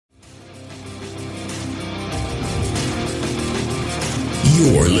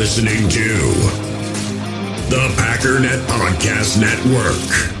You're listening to the Packernet Podcast Network.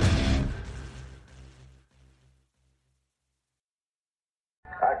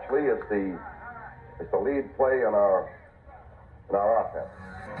 Actually, it's the lead play in our offense.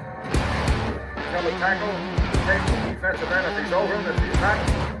 Come to tackle, take the defensive end if he's over him. If he's not,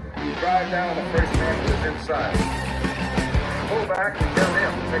 you drive down the first man to his inside. Pull back and tell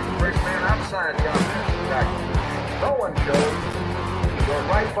him to take the first man outside the offensive tackle. No one shows. Go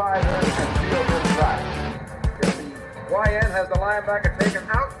right by them and field inside. If the YN has the linebacker taken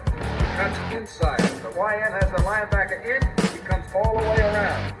out, he cuts inside. If the YN has the linebacker in, he comes all the way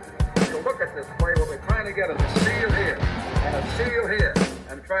around. So look at this play. What we're trying to get is a seal here and a seal here,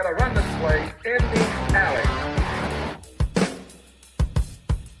 and try to run this play in the alley.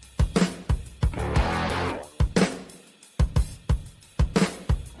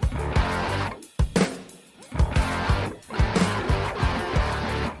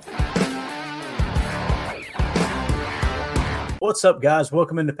 What's up, guys?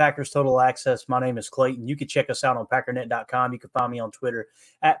 Welcome into Packers Total Access. My name is Clayton. You can check us out on Packernet.com. You can find me on Twitter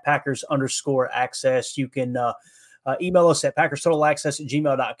at Packers_access. You can email us at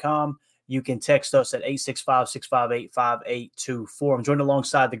PackersTotalAccess@gmail.com. You can text us at 865-658-5824. I'm joined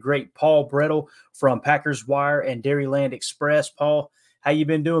alongside the great Paul Bretl from Packers Wire and Dairyland Express. Paul, how you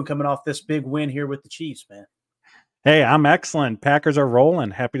been doing coming off this big win here with the Chiefs, man? Hey, I'm excellent. Packers are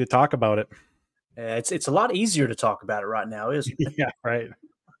rolling. Happy to talk about it. It's a lot easier to talk about it right now, isn't it? Yeah, right.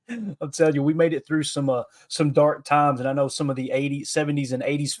 I'm telling you, we made it through some dark times, and I know some of the 80s, 70s, and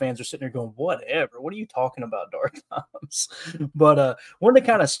 80s fans are sitting there going, whatever, what are you talking about, dark times? But wanted to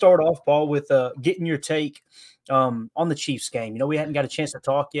kind of start off, Paul, with getting your take on the Chiefs game. You know, we hadn't got a chance to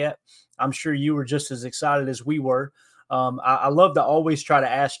talk yet. I'm sure you were just as excited as we were. I love to always try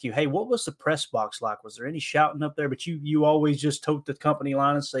to ask you, hey, what was the press box like? Was there any shouting up there? But you always just tote the company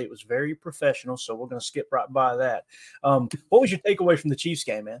line and say it was very professional, so we're going to skip right by that. What was your takeaway from the Chiefs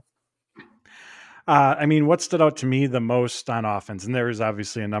game, man? I mean, what stood out to me the most on offense, and there is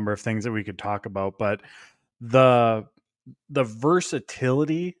obviously a number of things that we could talk about, but the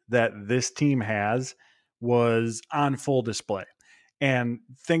versatility that this team has was on full display. And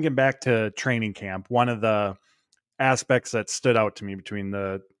thinking back to training camp, one of the aspects that stood out to me between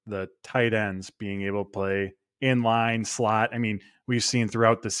the tight ends being able to play in line, slot. I mean, we've seen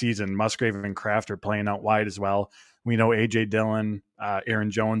throughout the season, Musgrave and Kraft are playing out wide as well. We know A.J. Dillon,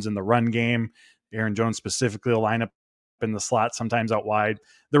 Aaron Jones in the run game. Aaron Jones specifically will line up in the slot, sometimes out wide.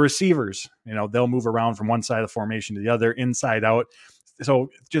 The receivers, you know, they'll move around from one side of the formation to the other, inside out.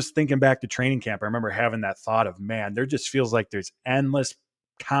 So just thinking back to training camp, I remember having that thought of, man, there just feels like there's endless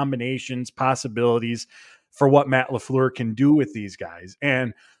combinations, possibilities for what Matt LaFleur can do with these guys.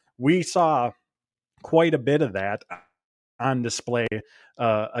 And we saw quite a bit of that on display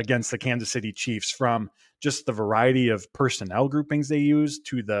against the Kansas City Chiefs, from just the variety of personnel groupings they used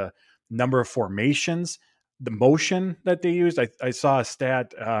to the number of formations, the motion that they used. I saw a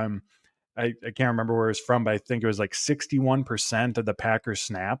stat, I can't remember where it was from, but I think it was like 61% of the Packers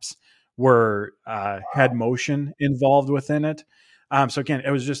snaps were had motion involved within it. So again,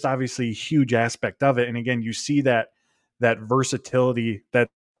 it was just obviously a huge aspect of it. And again, you see that versatility that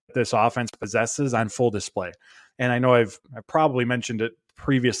this offense possesses on full display. And I know I probably mentioned it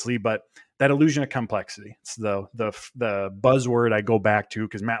previously, but that illusion of complexity, it's the buzzword I go back to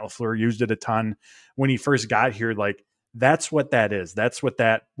because Matt LaFleur used it a ton when he first got here. Like, that's what that is. That's what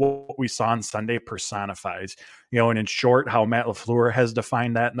we saw on Sunday personifies, you know, and in short, how Matt LaFleur has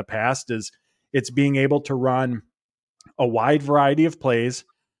defined that in the past is it's being able to run a wide variety of plays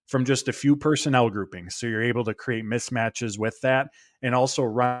from just a few personnel groupings. So you're able to create mismatches with that, and also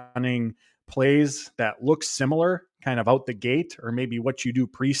running plays that look similar kind of out the gate, or maybe what you do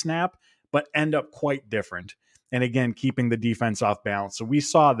pre-snap, but end up quite different. And again, keeping the defense off balance. So we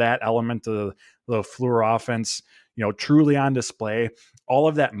saw that element of the LaFleur offense, you know, truly on display. All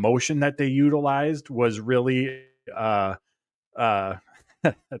of that motion that they utilized was really, that's a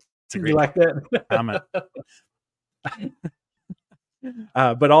great You like that comment.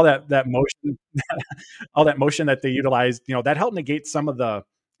 But all that motion, all that motion that they utilized, you know, that helped negate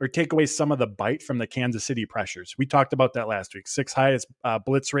take away some of the bite from the Kansas City pressures. We talked about that last week. 6th highest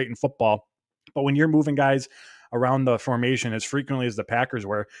blitz rate in football. But when you're moving guys around the formation as frequently as the Packers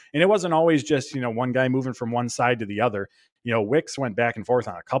were, and it wasn't always just, you know, one guy moving from one side to the other. You know, Wicks went back and forth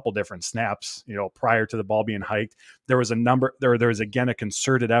on a couple different snaps, you know, prior to the ball being hiked. There was again a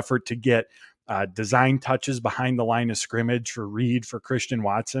concerted effort to get design touches behind the line of scrimmage for Reed, for Christian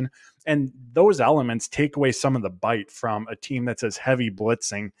Watson. And those elements take away some of the bite from a team that's as heavy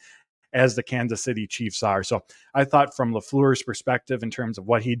blitzing as the Kansas City Chiefs are. So I thought from LaFleur's perspective, in terms of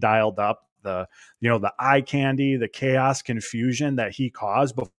what he dialed up, the eye candy, the chaos, confusion that he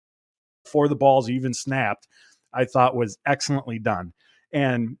caused before the balls even snapped, I thought was excellently done.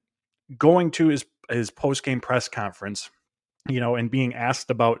 And going to his post-game press conference, and being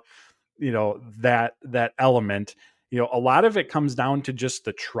asked about, that element, a lot of it comes down to just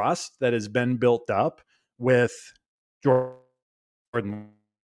the trust that has been built up with Jordan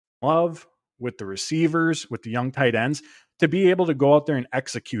Love, with the receivers, with the young tight ends, to be able to go out there and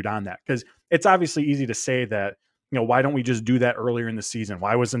execute on that. Because it's obviously easy to say that, why don't we just do that earlier in the season?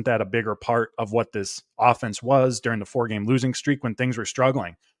 Why wasn't that a bigger part of what this offense was during the 4-game losing streak when things were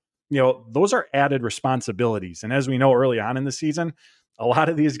struggling? Those are added responsibilities. And as we know, early on in the season, a lot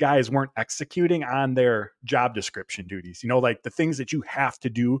of these guys weren't executing on their job description duties, like the things that you have to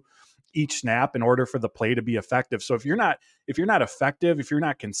do each snap in order for the play to be effective. So if you're not effective, if you're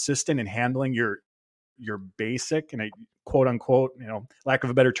not consistent in handling your basic, and quote unquote, lack of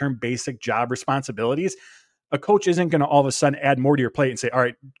a better term, basic job responsibilities, a coach isn't going to all of a sudden add more to your plate and say, all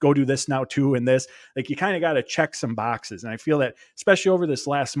right, go do this now too. And this, like, you kind of got to check some boxes. And I feel that especially over this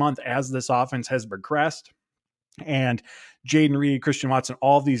last month, as this offense has progressed, and Jaden Reed, Christian Watson,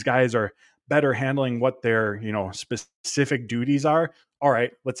 all of these guys are better handling what their, specific duties are. All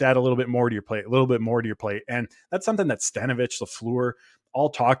right, let's add a little bit more to your plate, a little bit more to your plate. And that's something that Stanovich, LaFleur all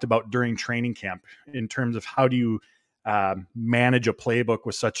talked about during training camp in terms of how do you manage a playbook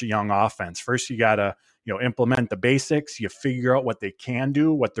with such a young offense. First, you got to, implement the basics. You figure out what they can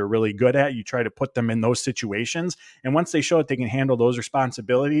do, what they're really good at. You try to put them in those situations. And once they show that they can handle those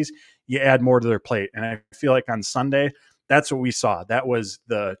responsibilities, you add more to their plate. And I feel like on Sunday, that's what we saw. That was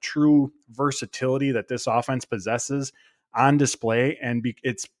the true versatility that this offense possesses on display. And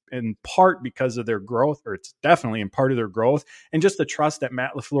it's in part because of their growth, or it's definitely in part of their growth, and just the trust that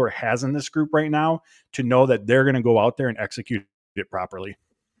Matt LaFleur has in this group right now to know that they're going to go out there and execute it properly.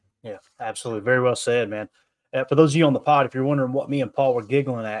 Yeah, absolutely. Very well said, man. For those of you on the pod, if you're wondering what me and Paul were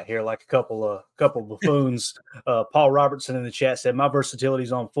giggling at here, like a couple buffoons, Paul Robertson in the chat said, my versatility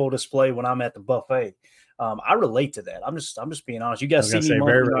is on full display when I'm at the buffet. I relate to that. I'm just being honest. You guys see me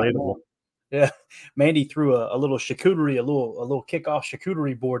very relatable. Yeah, Mandy threw a little charcuterie, a little kickoff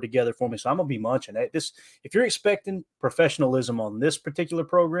charcuterie board together for me, so I'm gonna be munching it. If you're expecting professionalism on this particular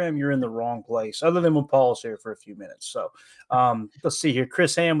program, you're in the wrong place. Other than when Paul's here for a few minutes. So let's see here.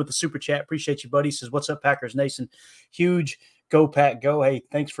 Chris Ham with the super chat, appreciate you, buddy. Says, "What's up, Packers Nation? Huge, go Pack, go!" Hey,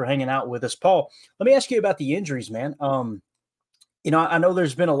 thanks for hanging out with us, Paul. Let me ask you about the injuries, man. I know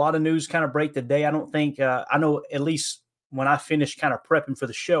there's been a lot of news kind of break today. I don't think I know, at least when I finished kind of prepping for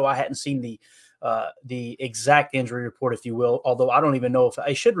the show, I hadn't seen the exact injury report, if you will, although I don't even know if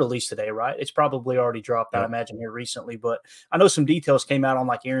I should release today, right? It's probably already dropped, I imagine, here recently, but I know some details came out on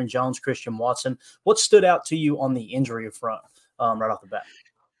like Aaron Jones, Christian Watson. What stood out to you on the injury front right off the bat?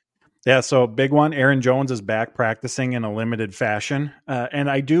 Yeah, so big one, Aaron Jones is back practicing in a limited fashion. And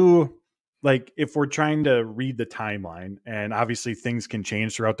I do, like, if we're trying to read the timeline, and obviously things can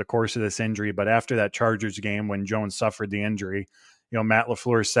change throughout the course of this injury, but after that Chargers game when Jones suffered the injury, Matt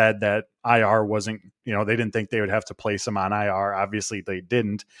LaFleur said that IR wasn't, they didn't think they would have to place him on IR. Obviously they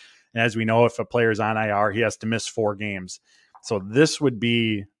didn't. And as we know, if a player's on IR, he has to miss 4 games. So this would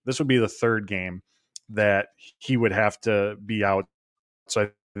be the third game that he would have to be out. So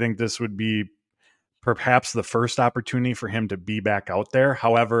I think this would be perhaps the first opportunity for him to be back out there.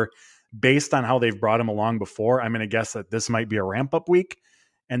 However, based on how they've brought him along before, I'm going to guess that this might be a ramp-up week.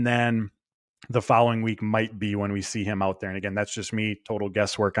 And then the following week might be when we see him out there. And again, that's just me, total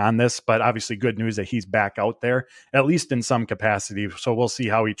guesswork on this, but obviously good news that he's back out there, at least in some capacity. So we'll see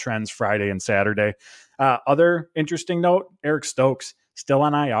how he trends Friday and Saturday. Other interesting note, Eric Stokes still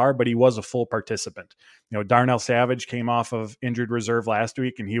on IR, but he was a full participant. Darnell Savage came off of injured reserve last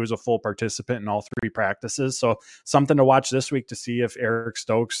week, and he was a full participant in all 3 practices. So something to watch this week to see if Eric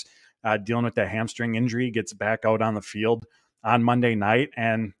Stokes, dealing with that hamstring injury, gets back out on the field on Monday night.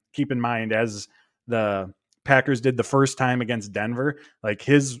 And keep in mind, as the Packers did the first time against Denver, like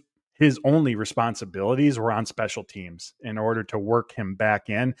his only responsibilities were on special teams in order to work him back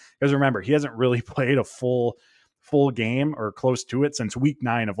in. Because remember, he hasn't really played a full game or close to it since week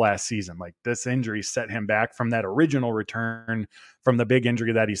 9 of last season. Like, this injury set him back from that original return from the big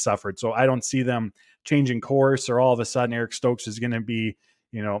injury that he suffered. So I don't see them changing course, or all of a sudden Eric Stokes is going to be,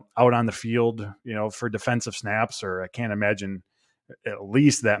 out on the field, for defensive snaps, or I can't imagine at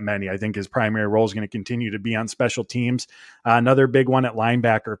least that many. I think his primary role is going to continue to be on special teams. Another big one at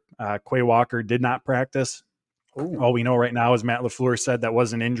linebacker, Quay Walker did not practice. Ooh. All we know right now is Matt LaFleur said that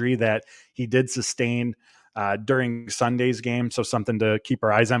was an injury that he did sustain during Sunday's game. So something to keep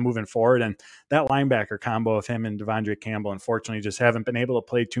our eyes on moving forward. And that linebacker combo of him and Devondre Campbell, unfortunately, just haven't been able to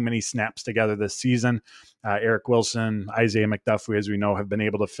play too many snaps together this season. Eric Wilson, Isaiah McDuffie, as we know, have been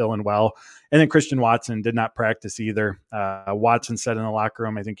able to fill in well. And then Christian Watson did not practice either. Watson said in the locker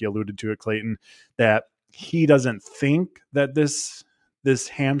room, I think you alluded to it, Clayton, that he doesn't think that this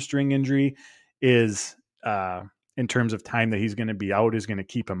hamstring injury is in terms of time that he's going to be out is going to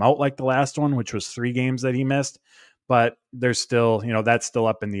keep him out like the last one, which was 3 games that he missed. But there's still, that's still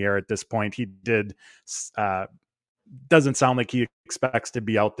up in the air at this point. He doesn't sound like he expects to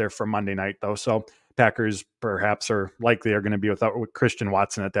be out there for Monday night though. So Packers perhaps are going to be without Christian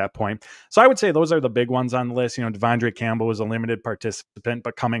Watson at that point. So I would say those are the big ones on the list. Devondre Campbell was a limited participant,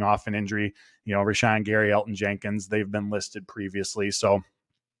 but coming off an injury, Rashawn Gary, Elton Jenkins, they've been listed previously. So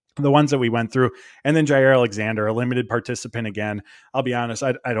the ones that we went through, and then Jair Alexander, a limited participant again. I'll be honest,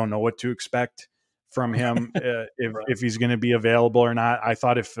 I don't know what to expect from him if he's going to be available or not. I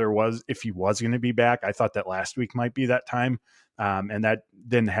thought if he was going to be back, I thought that last week might be that time. And that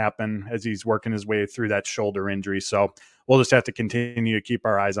didn't happen as he's working his way through that shoulder injury. So we'll just have to continue to keep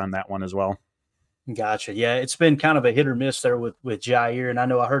our eyes on that one as well. Gotcha. Yeah, it's been kind of a hit or miss there with Jair. And I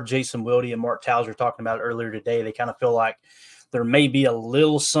know I heard Jason Wilde and Mark Towser talking about it earlier today. They kind of feel like there may be a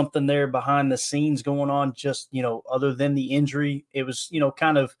little something there behind the scenes going on, just, other than the injury. It was,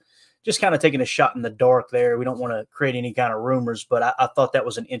 kind of taking a shot in the dark there. We don't want to create any kind of rumors, but I thought that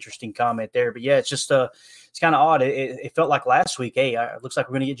was an interesting comment there. But yeah, it's just it's kind of odd. It felt like last week, hey, it looks like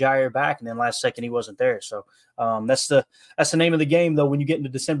we're going to get Jair back, and then last second he wasn't there. So that's the name of the game though when you get into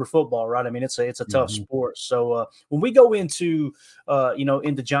December football, right? I mean, it's a tough sport. So when we go into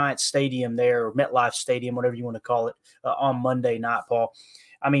into Giants Stadium there, or MetLife Stadium, whatever you want to call it, on Monday night, Paul.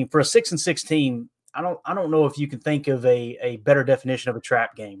 I mean, for a 6-6 team, I don't know if you can think of a better definition of a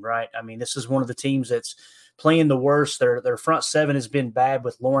trap game, right? I mean, this is one of the teams that's playing the worst. Their front seven has been bad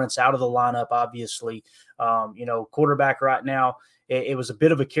with Lawrence out of the lineup, obviously. Quarterback right now, it was a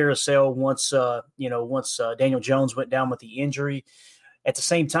bit of a carousel once Daniel Jones went down with the injury. At the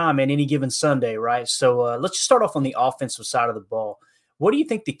same time, in any given Sunday, right? So let's just start off on the offensive side of the ball. What do you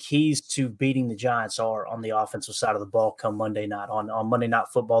think the keys to beating the Giants are on the offensive side of the ball come Monday night on Monday Night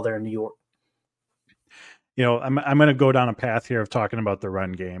Football there in New York? I'm going to go down a path here of talking about the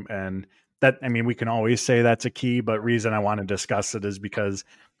run game, and that, I mean, we can always say that's a key, but reason I want to discuss it is because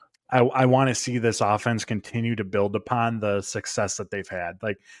I want to see this offense continue to build upon the success that they've had.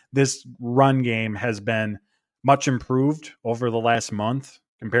 Like, this run game has been much improved over the last month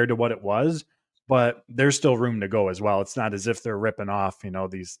compared to what it was, but there's still room to go as well. It's not as if they're ripping off,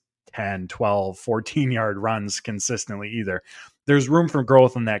 these 10, 12, 14-yard runs consistently either. There's room for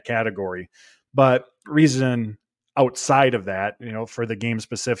growth in that category. But reason outside of that, for the game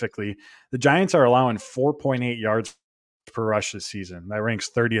specifically, the Giants are allowing 4.8 yards per rush this season. That ranks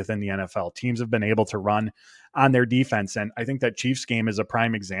 30th in the NFL. Teams have been able to run on their defense. And I think that Chiefs game is a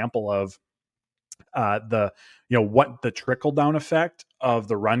prime example of what the trickle down effect of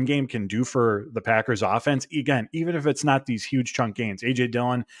the run game can do for the Packers offense. Again, even if it's not these huge chunk gains, AJ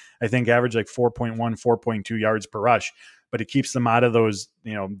Dillon, I think averaged like 4.1, 4.2 yards per rush, but it keeps them out of those,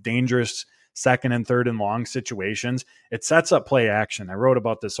 dangerous second and third and long situations. It sets up play action. I wrote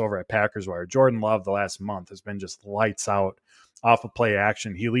about this over at Packers Wire. Jordan Love the last month has been just lights out off of play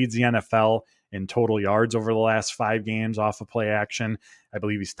action. He leads the NFL in total yards over the last 5 games off of play action. I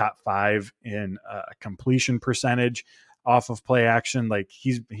believe he's top 5 in completion percentage off of play action. Like,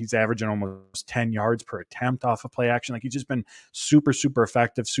 he's averaging almost 10 yards per attempt off of play action. Like, he's just been super, super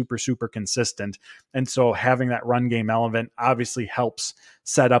effective, super, super consistent. And so having that run game element obviously helps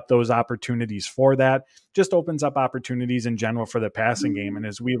set up those opportunities for that. Just opens up opportunities in general for the passing game. And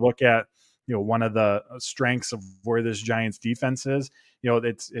as we look at, one of the strengths of where this Giants defense is,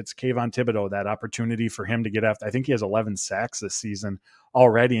 it's Kayvon Thibodeau, that opportunity for him to get after. I think he has 11 sacks this season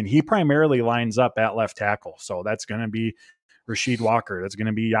already, and he primarily lines up at left tackle. So that's going to be Rasheed Walker. That's going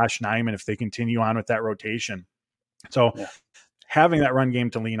to be Yosh Nijman if they continue on with that rotation. So having that run game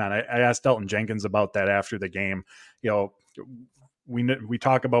to lean on, I asked Elton Jenkins about that after the game. We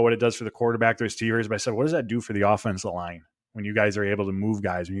talk about what it does for the quarterback, the receivers, but I said, what does that do for the offensive line when you guys are able to move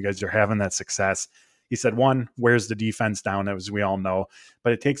guys, when you guys are having that success? He said, one, wears the defense down, as we all know,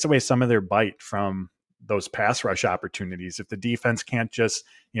 but it takes away some of their bite from those pass rush opportunities. If the defense can't just,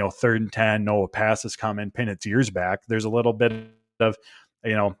 3rd and 10, no passes come and pin its ears back, there's a little bit of,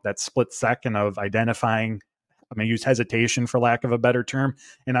 that split second of identifying, I'm going to use hesitation for lack of a better term.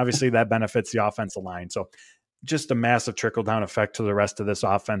 And obviously that benefits the offensive line. So just a massive trickle down effect to the rest of this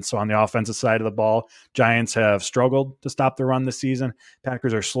offense. So on the offensive side of the ball, Giants have struggled to stop the run this season.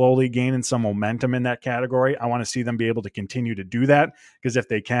 Packers are slowly gaining some momentum in that category. I want to see them be able to continue to do that, because if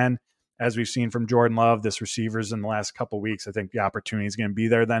they can, as we've seen from Jordan Love, this receivers in the last couple of weeks, I think the opportunity is going to be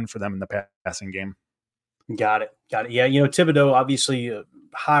there then for them in the passing game. Got it. Yeah, Thibodeau, obviously a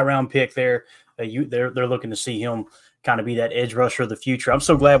high round pick there. They're looking to see him kind of be that edge rusher of the future. I'm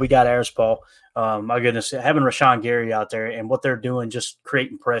so glad we got ours, Paul. My goodness, having Rashawn Gary out there and what they're doing, just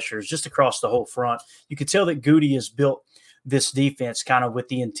creating pressures just across the whole front. You could tell that Goody has built this defense kind of with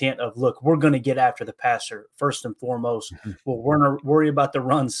the intent of, look, we're going to get after the passer first and foremost. Well, we're going to worry about the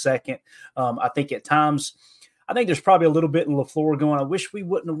run second. I think at times, there's probably a little bit in LaFleur going, I wish we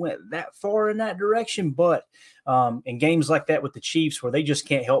wouldn't have went that far in that direction. But in games like that with the Chiefs where they just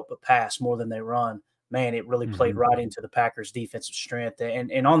can't help but pass more than they run, man, it really played right into the Packers' defensive strength.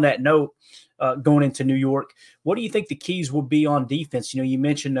 And on that note, going into New York, what do you think the keys will be on defense? You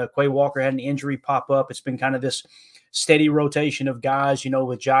mentioned Quay Walker had an injury pop up. It's been kind of this steady rotation of guys,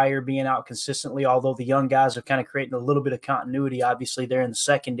 with Jair being out consistently, although the young guys are kind of creating a little bit of continuity, obviously, there in the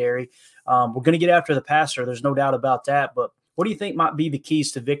secondary. We're going to get after the passer. There's no doubt about that. But what do you think might be the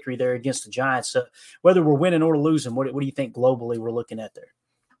keys to victory there against the Giants? Whether we're winning or losing, what do you think globally we're looking at there?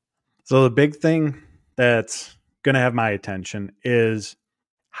 So the big thing that's going to have my attention is,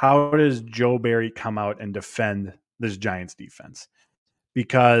 how does Joe Barry come out and defend this Giants defense?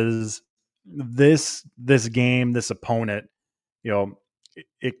 Because this game, this opponent,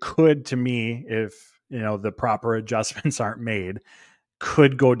 it could, to me, if the proper adjustments aren't made,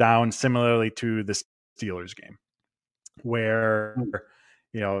 could go down similarly to the Steelers game, where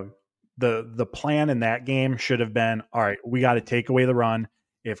the plan in that game should have been, all right, we got to take away the run.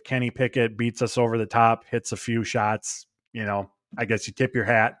 If Kenny Pickett beats us over the top, hits a few shots, I guess you tip your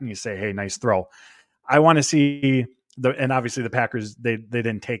hat and you say, hey, nice throw. I want to see and obviously the Packers, they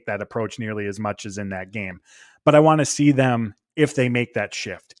didn't take that approach nearly as much as in that game, but I want to see them, if they make that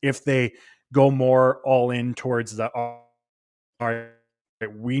shift, if they go more all in towards all right,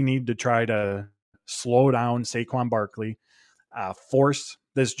 we need to try to slow down Saquon Barkley, force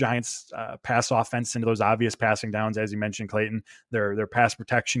this Giants pass offense into those obvious passing downs. As you mentioned, Clayton, their pass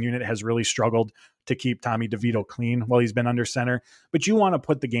protection unit has really struggled to keep Tommy DeVito clean while he's been under center. But you want to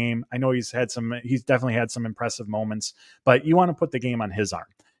put the game, I know he's definitely had some impressive moments, but you want to put the game on his arm.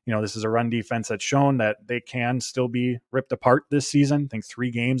 This is a run defense that's shown that they can still be ripped apart this season. I think 3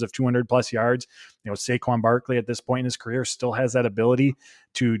 games of 200 plus yards. Saquon Barkley at this point in his career still has that ability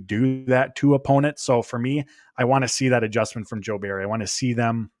to do that to opponents. So for me, I want to see that adjustment from Joe Barry. I want to see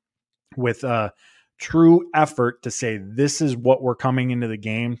them with a true effort to say, this is what we're coming into the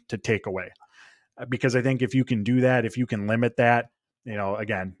game to take away. Because I think if you can do that, if you can limit that,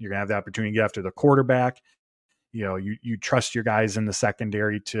 again, you're going to have the opportunity to get after the quarterback. You trust your guys in the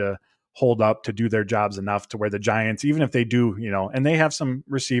secondary to hold up, to do their jobs enough to where the Giants, even if they do, and they have some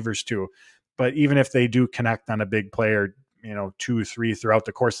receivers too, but even if they do connect on a big player, 2, 3 throughout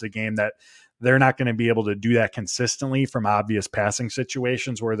the course of the game, that they're not going to be able to do that consistently from obvious passing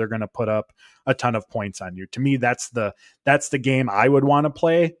situations where they're going to put up a ton of points on you. To me, that's the game I would want to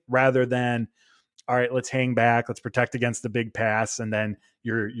play, rather than, all right, let's hang back, let's protect against the big pass, and then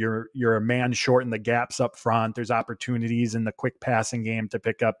you're a man short in the gaps up front. There's opportunities in the quick passing game to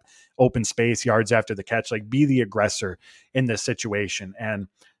pick up open space, yards after the catch. Like, be the aggressor in this situation. And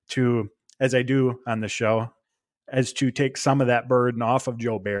to, as I do on the show, as to take some of that burden off of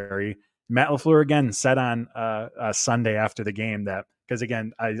Joe Barry, Matt LaFleur again said on Sunday after the game that, because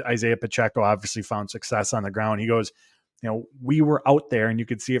again, Isaiah Pacheco obviously found success on the ground. He goes, we were out there, and you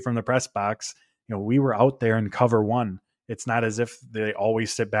could see it from the press box. We were out there in cover 1. It's not as if they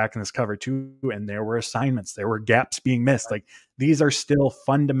always sit back in this cover 2 and there were assignments, there were gaps being missed. Like, these are still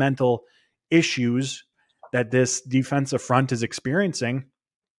fundamental issues that this defensive front is experiencing.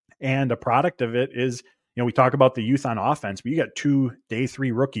 And a product of it is, we talk about the youth on offense, but you got 2 day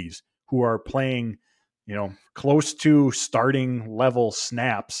 3 rookies who are playing, close to starting level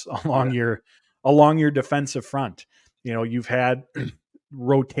snaps along your defensive front. You've had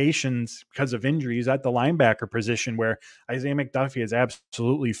rotations because of injuries at the linebacker position where Isaiah McDuffie has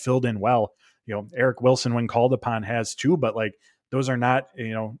absolutely filled in well. Eric Wilson, when called upon, has too, but like, those are not,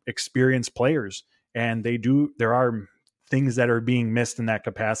 experienced players, and there are things that are being missed in that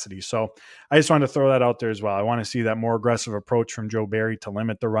capacity. So I just want to throw that out there as well. I want to see that more aggressive approach from Joe Barry to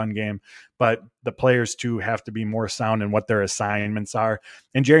limit the run game, but the players too have to be more sound in what their assignments are.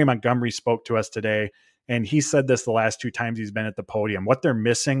 And Jerry Montgomery spoke to us today, and he said this the last 2 times he's been at the podium. What they're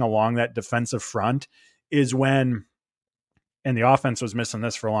missing along that defensive front is when and the offense was missing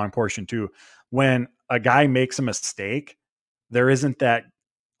this for a long portion too. When a guy makes a mistake, there isn't that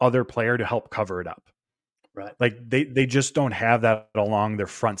other player to help cover it up. Right. Like they just don't have that along their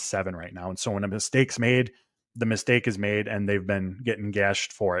front seven right now. And so when a mistake's made, the mistake is made, and they've been getting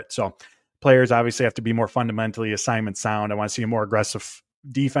gashed for it. So players obviously have to be more fundamentally assignment sound. I want to see a more aggressive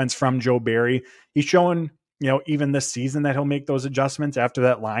defense from Joe Barry. He's shown, even this season that he'll make those adjustments after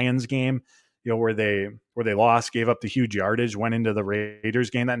that Lions game, where they lost, gave up the huge yardage, went into the Raiders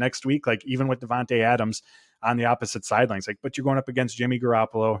game that next week. Like even with Devontae Adams on the opposite sidelines, but you're going up against Jimmy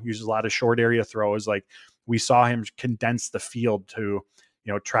Garoppolo, uses a lot of short area throws. Like we saw him condense the field to,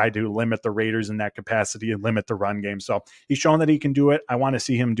 try to limit the Raiders in that capacity and limit the run game. So he's shown that he can do it. I want to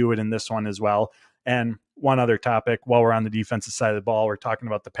see him do it in this one as well. And one other topic, while we're on the defensive side of the ball, we're talking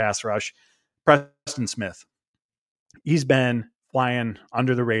about the pass rush. Preston Smith, he's been flying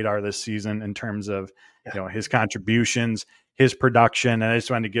under the radar this season in terms of, his contributions, his production. And I just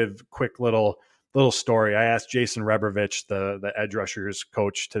wanted to give a quick little story. I asked Jason Rebrovich, the edge rushers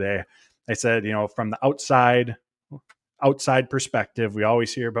coach today. I said, from the outside perspective, we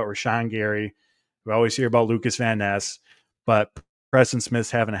always hear about Rashawn Gary. We always hear about Lucas Van Ness, but Preston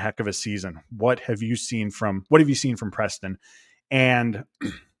Smith's having a heck of a season. What have you seen from Preston? And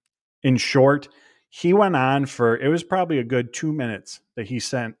in short, he went on for, it was probably a good 2 minutes that he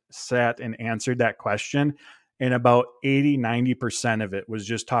sat and answered that question. And about 80-90% of it was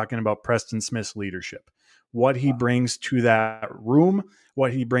just talking about Preston Smith's leadership, what he brings to that room,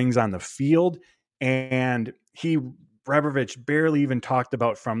 what he brings on the field. And Rebrovich barely even talked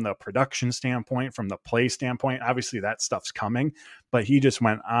about from the production standpoint, from the play standpoint. Obviously that stuff's coming, but he just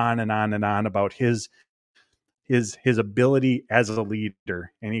went on and on and on about his ability as a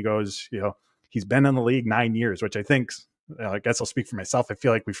leader. And he goes, he's been in the league 9 years, which I think, I guess I'll speak for myself. I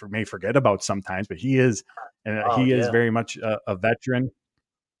feel like we may forget about sometimes, but he is very much a veteran.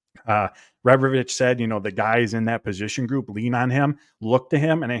 Rebrovich said, the guys in that position group lean on him, look to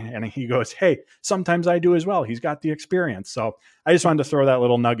him, and he goes, hey, sometimes I do as well. He's got the experience. So I just wanted to throw that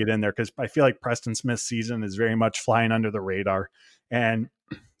little nugget in there because I feel like Preston Smith's season is very much flying under the radar. And,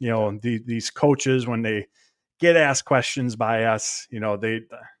 these coaches, when they get asked questions by us, they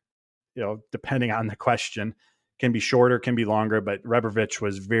depending on the question, can be shorter, can be longer, but Rebrovich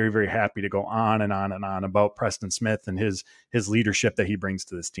was very, very happy to go on and on and on about Preston Smith and his leadership that he brings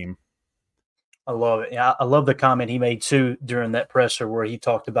to this team. I love it. Yeah, I love the comment he made too during that presser where he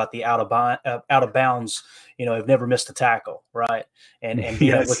talked about the out of bounds. Have never missed a tackle, right? And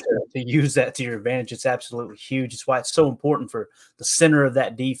being able to use that to your advantage, it's absolutely huge. It's why it's so important for the center of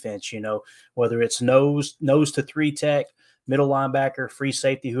that defense. Whether it's nose to three tech, middle linebacker, free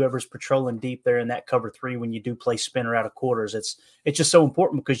safety, whoever's patrolling deep there in that cover three when you do play spinner out of quarters. It's just so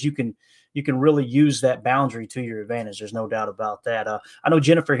important because you can really use that boundary to your advantage. There's no doubt about that. I know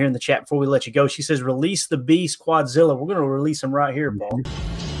Jennifer here in the chat before we let you go, she says, release the beast Quadzilla. We're going to release him right here, Paul.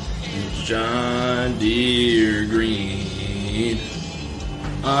 John Deere green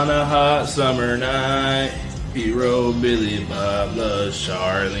on a hot summer night. He rode Billy Bob the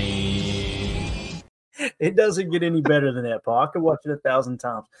Charlene. It doesn't get any better than that, Paul. I could watch it 1,000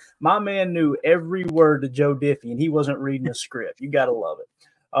 times. My man knew every word to Joe Diffie, and he wasn't reading a script. You got to love it.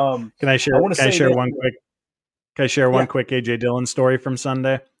 Can I share one quick AJ Dillon story from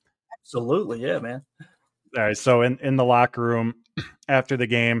Sunday? Absolutely, yeah, man. All right, so in the locker room after the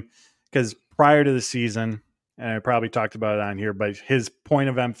game, because prior to the season, and I probably talked about it on here, but his point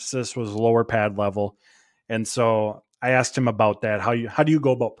of emphasis was lower pad level, and so I asked him about that. How do you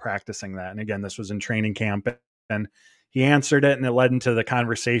go about practicing that? And again, this was in training camp, and he answered it, and it led into the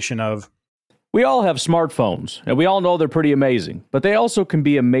conversation of, we all have smartphones, and we all know they're pretty amazing, but they also can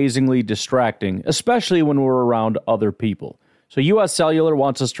be amazingly distracting, especially when we're around other people. So US Cellular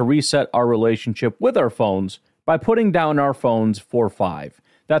wants us to reset our relationship with our phones by putting down our phones for $5.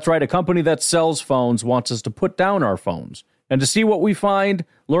 That's right, a company that sells phones wants us to put down our phones. And to see what we find,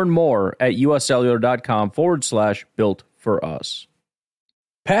 learn more at uscellular.com/built for us.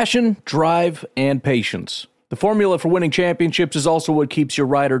 Passion, drive, and patience. The formula for winning championships is also what keeps your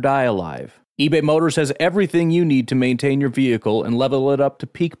ride or die alive. eBay Motors has everything you need to maintain your vehicle and level it up to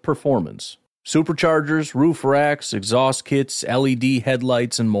peak performance. Superchargers, roof racks, exhaust kits, LED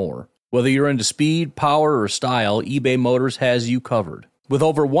headlights, and more. Whether you're into speed, power, or style, eBay Motors has you covered. With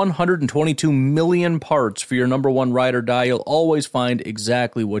over 122 million parts for your number one ride or die, you'll always find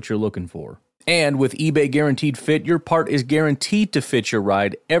exactly what you're looking for. And with eBay Guaranteed Fit, your part is guaranteed to fit your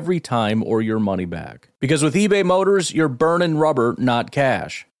ride every time or your money back. Because with eBay Motors, you're burning rubber, not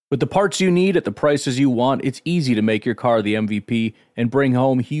cash. With the parts you need at the prices you want, it's easy to make your car the MVP and bring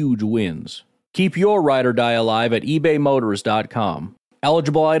home huge wins. Keep your ride or die alive at ebaymotors.com.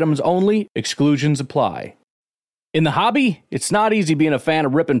 Eligible items only, exclusions apply. In the hobby, it's not easy being a fan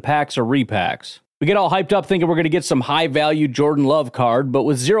of ripping packs or repacks. We get all hyped up thinking we're going to get some high-value Jordan Love card, but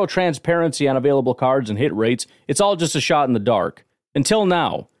with zero transparency on available cards and hit rates, it's all just a shot in the dark. Until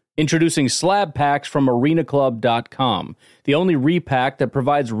now, introducing slab packs from arenaclub.com, the only repack that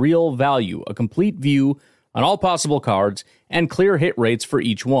provides real value, a complete view on all possible cards, and clear hit rates for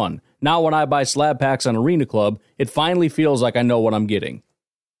each one. Now when I buy slab packs on Arena Club, it finally feels like I know what I'm getting.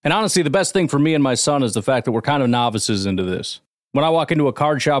 And honestly, the best thing for me and my son is the fact that we're kind of novices into this. When I walk into a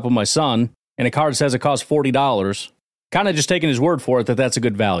card shop with my son, and a card says it costs $40, kind of just taking his word for it that that's a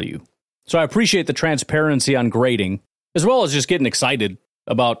good value. So I appreciate the transparency on grading, as well as just getting excited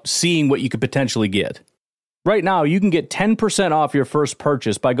about seeing what you could potentially get. Right now, you can get 10% off your first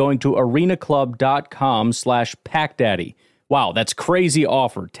purchase by going to arenaclub.com/packdaddy. Wow, that's crazy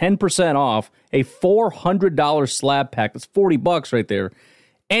offer. 10% off a $400 slab pack. That's $40 right there.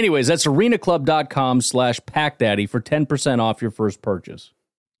 Anyways, that's arenaclub.com/packdaddy for 10% off your first purchase.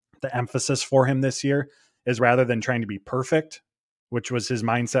 The emphasis for him this year is rather than trying to be perfect, which was his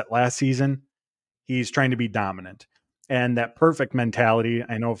mindset last season, he's trying to be dominant. And that perfect mentality,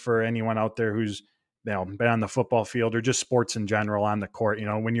 I know for anyone out there who's been on the football field or just sports in general on the court,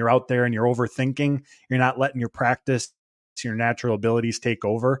 when you're out there and you're overthinking, you're not letting your practice, your natural abilities take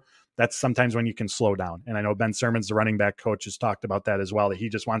over. That's sometimes when you can slow down. And I know Ben Sermons, the running back coach, has talked about that as well, that he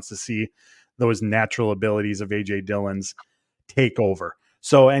just wants to see those natural abilities of A.J. Dillon's take over.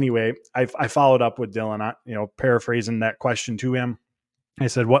 So anyway, I followed up with Dylan, paraphrasing that question to him. I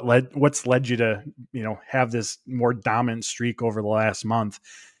said, what's led you to, have this more dominant streak over the last month?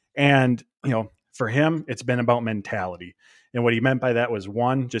 And, for him, it's been about mentality. And what he meant by that was,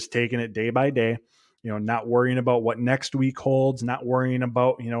 one, just taking it day by day, not worrying about what next week holds, not worrying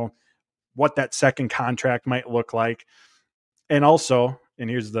about, what that second contract might look like. And also, and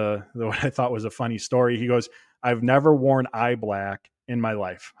here's the what I thought was a funny story. He goes, I've never worn eye black in my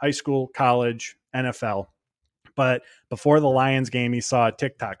life, high school, college, NFL. But before the Lions game, he saw a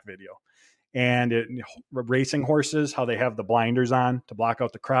TikTok video, and racing horses, how they have the blinders on to block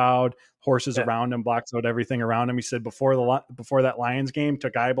out the crowd, horses around him, blocks out everything around him. He said before that Lions game,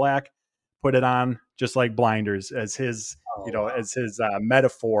 took eye black, put it on just like blinders as his, as his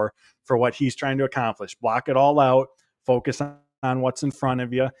metaphor for what he's trying to accomplish. Block it all out, focus on what's in front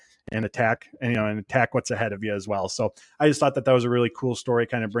of you, and attack what's ahead of you as well. So I just thought that was a really cool story,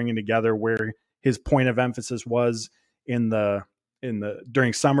 kind of bringing together where his point of emphasis was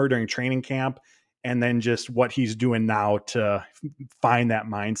during summer, during training camp, and then just what he's doing now to find that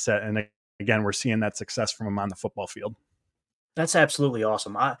mindset. And again, we're seeing that success from him on the football field. That's absolutely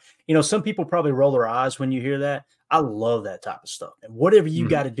awesome. Some people probably roll their eyes when you hear that. I love that type of stuff. And whatever you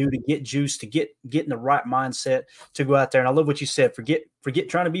got to do to get juice, to get in the right mindset to go out there. And I love what you said. Forget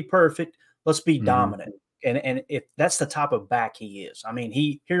trying to be perfect. Let's be dominant. And if that's the type of back he is. I mean,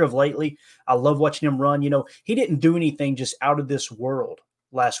 here of lately, I love watching him run. He didn't do anything just out of this world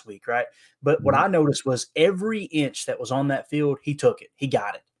last week, right? But what I noticed was every inch that was on that field, he took it. He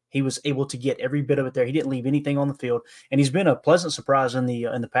got it. He was able to get every bit of it there. He didn't leave anything on the field. And he's been a pleasant surprise in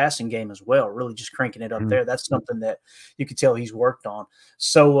the passing game as well, really just cranking it up there. That's something that you could tell he's worked on.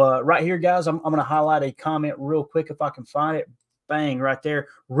 So right here, guys, I'm going to highlight a comment real quick if I can find it. Bang, right there.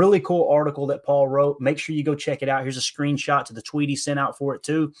 Really cool article that Paul wrote. Make sure you go check it out. Here's a screenshot to the tweet he sent out for it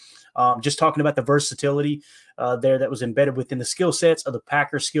too. Just talking about the versatility there that was embedded within the skill sets of the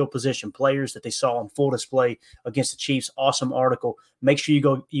Packers skill position players that they saw on full display against the Chiefs. Awesome article. Make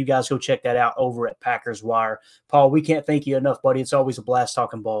sure you guys go check that out over at Packers Wire. Paul, we can't thank you enough, buddy. It's always a blast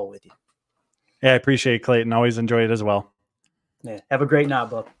talking ball with you. Yeah, I appreciate it, Clayton. Always enjoy it as well. Yeah. Have a great night,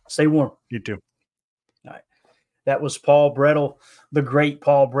 bub. Stay warm. You too. All right. That was Paul Bretl, the great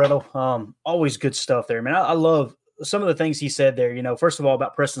Paul Bretl. Always good stuff there, man. I love some of the things he said there. First of all,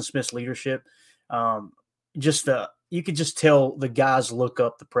 about Preston Smith's leadership. You could just tell the guys look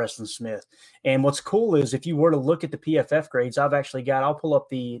up to Preston Smith. And what's cool is if you were to look at the PFF grades, I'll pull up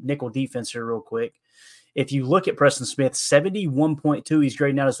the nickel defense here real quick. If you look at Preston Smith, 71.2, he's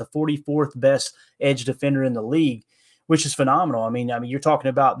grading out as the 44th best edge defender in the league, which is phenomenal. I mean, you're talking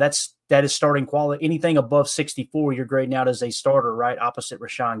about that is starting quality. Anything above 64, you're grading out as a starter, right? Opposite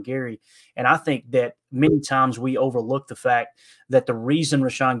Rashawn Gary. And I think that many times we overlook the fact that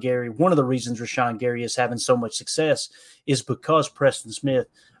one of the reasons Rashawn Gary is having so much success is because Preston Smith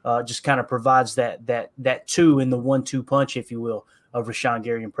just kind of provides that two in the 1-2 punch, if you will, of Rashawn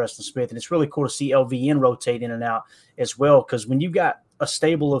Gary and Preston Smith. And it's really cool to see LVN rotate in and out as well, because when you've got a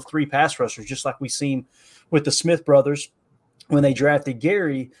stable of three pass rushers, just like we've seen with the Smith brothers when they drafted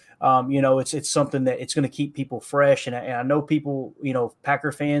Gary, It's something that it's going to keep people fresh. And I know people,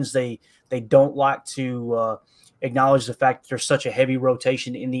 Packer fans, they don't like to acknowledge the fact that there's such a heavy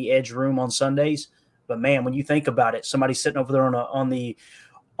rotation in the edge room on Sundays. But man, when you think about it, somebody sitting over there on the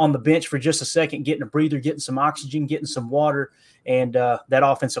bench for just a second, getting a breather, getting some oxygen, getting some water, and that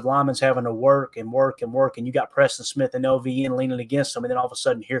offensive lineman's having to work, and you got Preston Smith and LVN leaning against them, and then all of a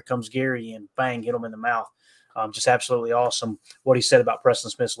sudden here comes Gary and bang, hit him in the mouth. Just absolutely awesome what he said about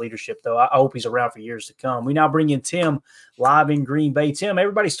Preston Smith's leadership, though. I hope he's around for years to come. We now bring in Tim live in Green Bay. Tim,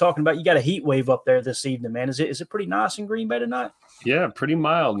 everybody's talking about you got a heat wave up there this evening, man. Is it pretty nice in Green Bay tonight? Yeah, pretty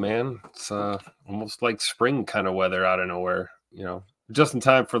mild, man. It's almost like spring kind of weather out of nowhere, just in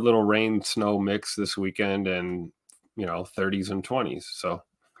time for a little rain snow mix this weekend, and 30s and 20s. So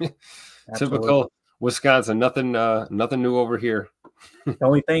typical Wisconsin, nothing new over here. The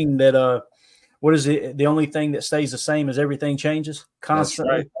only thing that what is it? The only thing that stays the same is everything changes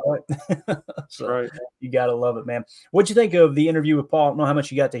constantly. That's right. So right. You got to love it, man. What'd you think of the interview with Paul? I don't know how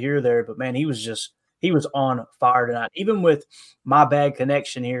much you got to hear there, but man, he was on fire tonight. Even with my bad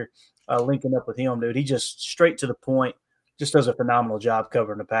connection here, linking up with him, dude, he just straight to the point, just does a phenomenal job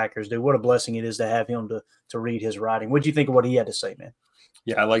covering the Packers, dude. What a blessing it is to have him to read his writing. What'd you think of what he had to say, man?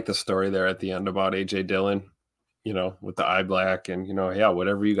 Yeah, I like the story there at the end about A.J. Dillon, with the eye black and,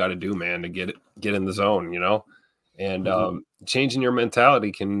 whatever you got to do, man, to get in the zone, and changing your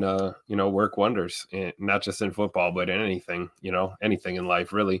mentality can, work wonders, and not just in football, but in anything, anything in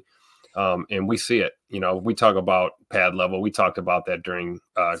life, really. And we see it, we talk about pad level. We talked about that during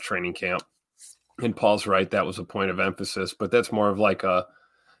training camp, and Paul's right. That was a point of emphasis, but that's more of like a,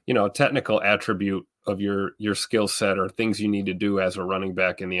 technical attribute of your skill set or things you need to do as a running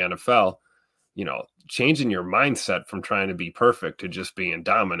back in the NFL. Changing your mindset from trying to be perfect to just being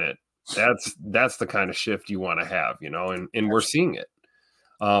dominant. That's the kind of shift you want to have, and we're seeing it.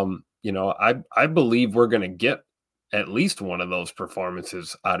 I believe we're going to get at least one of those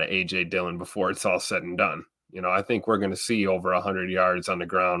performances out of A.J. Dillon before it's all said and done. I think we're going to see over 100 yards on the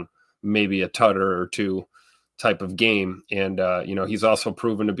ground, maybe a tutter or two type of game. And, he's also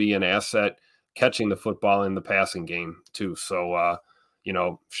proven to be an asset catching the football in the passing game too. So,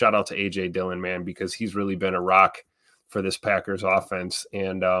 shout out to A.J. Dillon, man, because he's really been a rock for this Packers offense.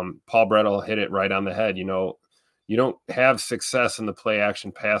 And Paul Bretl hit it right on the head. You don't have success in the play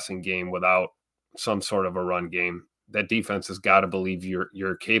action passing game without some sort of a run game. That defense has got to believe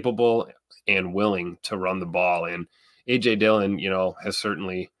you're capable and willing to run the ball. And A.J. Dillon, has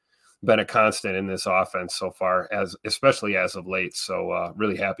certainly been a constant in this offense so far, especially as of late. So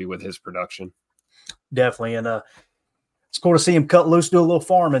really happy with his production. Definitely. And it's cool to see him cut loose, do a little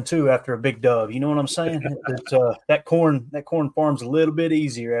farming too after a big dub. You know what I'm saying? That corn farm's a little bit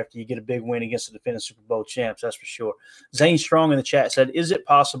easier after you get a big win against the defending Super Bowl champs. That's for sure. Zane Strong in the chat said, "Is it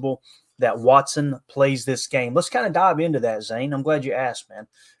possible that Watson plays this game?" Let's kind of dive into that, Zane. I'm glad you asked, man.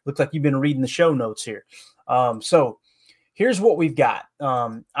 Looks like you've been reading the show notes here. So here's what we've got.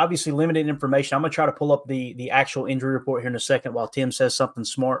 Obviously, limited information. I'm going to try to pull up the actual injury report here in a second while Tim says something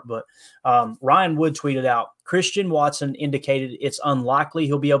smart. But Ryan Wood tweeted out, Christian Watson indicated it's unlikely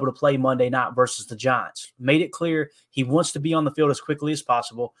he'll be able to play Monday night versus the Giants. Made it clear he wants to be on the field as quickly as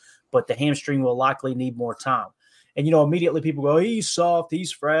possible, but the hamstring will likely need more time. And, immediately people go, he's soft,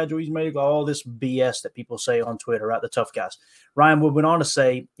 he's fragile, he's made all this BS that people say on Twitter, right? The tough guys. Ryan Wood went on to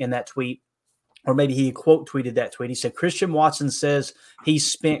say in that tweet, or maybe he quote tweeted that tweet. He said, Christian Watson says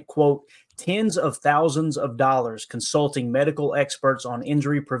he's spent, quote, tens of thousands of dollars consulting medical experts on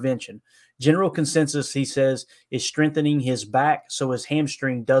injury prevention. General consensus, he says, is strengthening his back so his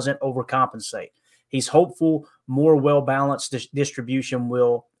hamstring doesn't overcompensate. He's hopeful more well-balanced distribution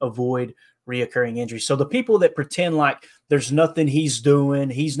will avoid reoccurring injuries. So the people that pretend like there's nothing he's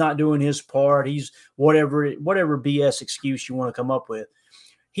doing, he's not doing his part, he's whatever BS excuse you want to come up with,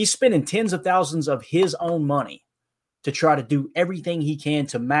 he's spending tens of thousands of his own money to try to do everything he can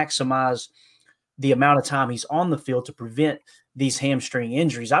to maximize the amount of time he's on the field to prevent these hamstring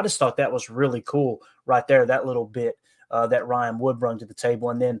injuries. I just thought that was really cool right there, that little bit that Ryan Wood brought to the table.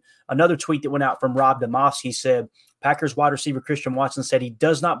 And then another tweet that went out from Rob Demovsky said, Packers wide receiver Christian Watson said he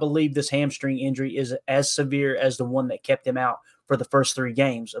does not believe this hamstring injury is as severe as the one that kept him out for the first 3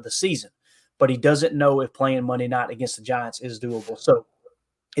 games of the season, but he doesn't know if playing Monday night against the Giants is doable. So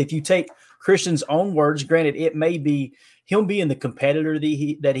if you take Christian's own words, granted, it may be him being the competitor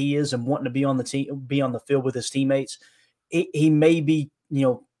that he is and wanting to be on the team, be on the field with his teammates. He may be,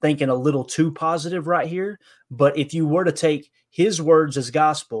 thinking a little too positive right here. But if you were to take his words as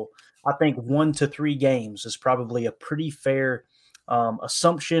gospel, I think 1 to 3 games is probably a pretty fair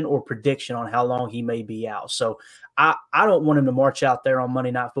assumption or prediction on how long he may be out. So I don't want him to march out there on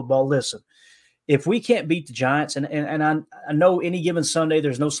Monday Night Football. Listen, if we can't beat the Giants, and I know any given Sunday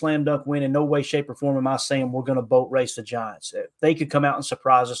there's no slam dunk win, in no way, shape, or form am I saying we're going to boat race the Giants. They could come out and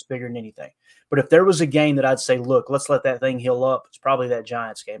surprise us bigger than anything. But if there was a game that I'd say, look, let's let that thing heal up, it's probably that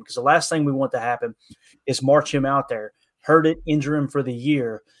Giants game. Because the last thing we want to happen is march him out there, hurt it, injure him for the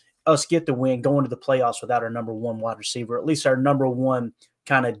year, us get the win, go into the playoffs without our number one wide receiver, at least our number one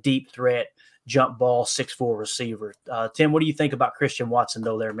kind of deep threat, jump ball, 6'4" receiver. Tim, what do you think about Christian Watson,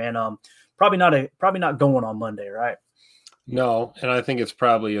 though, there, man? Probably not going on Monday, right? No, and I think it's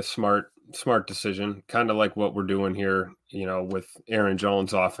probably a smart decision, kind of like what we're doing here, with Aaron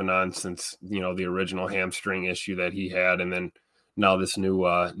Jones off and on since, the original hamstring issue that he had, and then now this new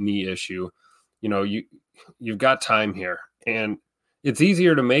knee issue. You've got time here, and it's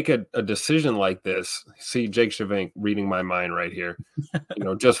easier to make a decision like this. See, Jake Shavink reading my mind right here.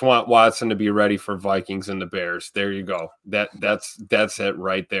 Just want Watson to be ready for Vikings and the Bears. There you go. That's it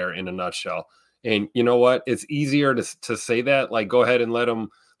right there in a nutshell. And you know what? It's easier to say that, like, go ahead and let him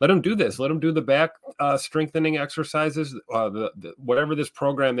do this. Let him do the back strengthening exercises, whatever this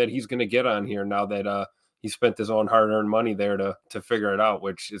program that he's going to get on here now that he spent his own hard-earned money there to figure it out,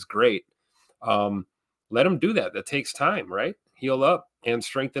 which is great. Let him do that. That takes time, right? Heal up and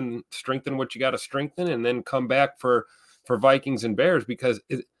strengthen what you got to strengthen, and then come back for Vikings and Bears, because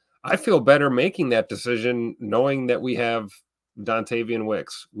I feel better making that decision knowing that we have Dontavian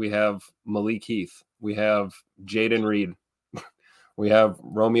Wicks, we have Malik Heath, we have Jaden Reed, we have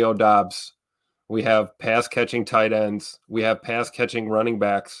Romeo Dobbs, we have pass-catching tight ends, we have pass-catching running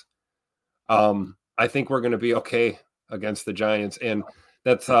backs. I think we're going to be okay against the Giants, and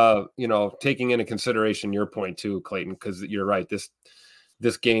that's taking into consideration your point too, Clayton, because you're right.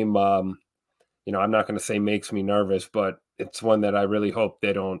 This game, I'm not going to say makes me nervous, but it's one that I really hope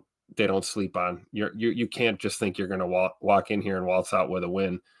they don't sleep on. You can't just think you're going to walk in here and waltz out with a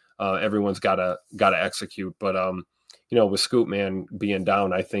win. Everyone's got to execute. But with Scoop Man being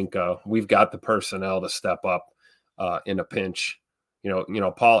down, I think we've got the personnel to step up in a pinch.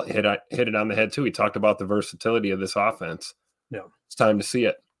 Paul hit it on the head too. He talked about the versatility of this offense. Yeah, it's time to see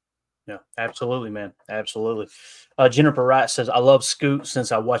it. Yeah, absolutely, man. Absolutely. Jennifer Wright says, I love Scoot.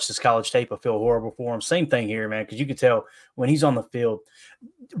 Since I watched his college tape, I feel horrible for him. Same thing here, man, because you can tell when he's on the field,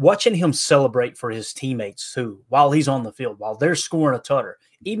 watching him celebrate for his teammates too, while he's on the field, while they're scoring a tutter,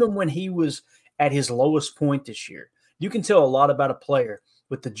 even when he was at his lowest point this year, you can tell a lot about a player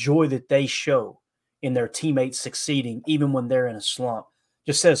with the joy that they show in their teammates succeeding, even when they're in a slump.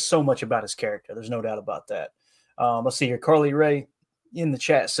 Just says so much about his character. There's no doubt about that. Let's see here. Carly Ray in the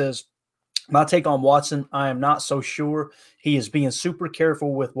chat says, my take on Watson, I am not so sure. He is being super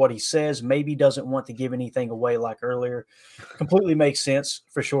careful with what he says. Maybe doesn't want to give anything away like earlier. Completely makes sense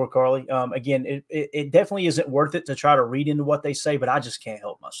for sure, Carly. Again, it definitely isn't worth it to try to read into what they say, but I just can't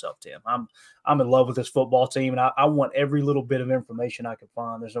help myself, Tim. I'm in love with this football team, and I want every little bit of information I can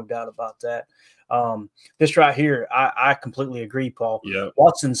find. There's no doubt about that. This right here, I completely agree, Paul. Yeah.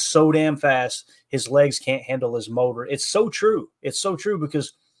 Watson's so damn fast, his legs can't handle his motor. It's so true. It's so true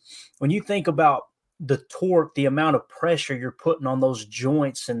because when you think about the torque, the amount of pressure you're putting on those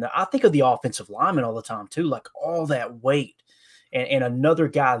joints, and I think of the offensive lineman all the time too, like all that weight and another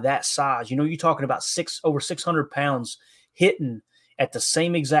guy that size, you're talking about over 600 pounds hitting at the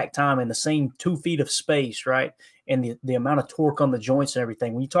same exact time in the same 2 feet of space, right? And the amount of torque on the joints and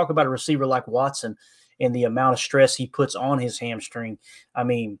everything. When you talk about a receiver like Watson and the amount of stress he puts on his hamstring, I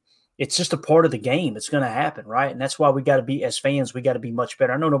mean, it's just a part of the game. It's going to happen, right? And that's why we got to be, as fans, we got to be much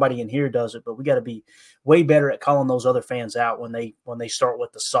better. I know nobody in here does it, but we got to be way better at calling those other fans out when they start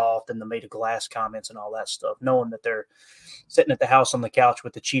with the soft and the made of glass comments and all that stuff, knowing that they're sitting at the house on the couch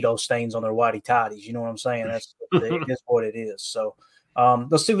with the Cheeto stains on their whitey tidies. You know what I'm saying? It is what it is. So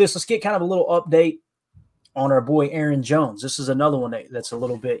let's do this. Let's get kind of a little update on our boy Aaron Jones. This is another one that's a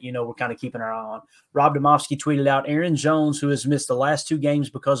little bit, we're kind of keeping our eye on. Rob Domofsky tweeted out, Aaron Jones, who has missed the last 2 games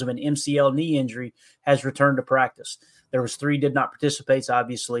because of an MCL knee injury, has returned to practice. There was 3 did not participate,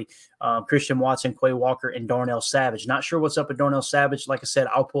 obviously. Christian Watson, Quay Walker, and Darnell Savage. Not sure what's up with Darnell Savage. Like I said,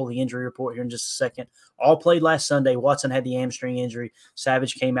 I'll pull the injury report here in just a second. All played last Sunday. Watson had the hamstring injury.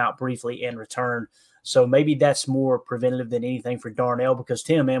 Savage came out briefly and returned. So maybe that's more preventative than anything for Darnell because,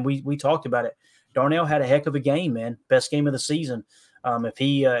 Tim, man, we talked about it. Darnell had a heck of a game, man. Best game of the season. If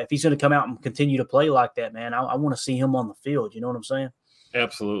he's going to come out and continue to play like that, man, I want to see him on the field. You know what I'm saying?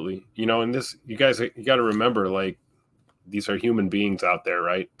 Absolutely. And this, you got to remember, like, these are human beings out there,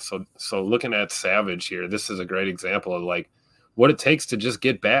 right? So looking at Savage here, this is a great example of like what it takes to just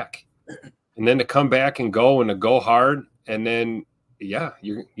get back and then to come back and to go hard. And then, yeah,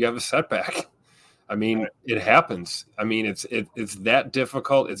 you have a setback. I mean, it happens. I mean, it's that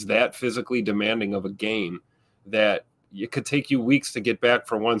difficult. It's that physically demanding of a game that it could take you weeks to get back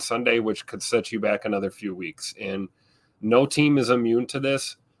for one Sunday, which could set you back another few weeks. And no team is immune to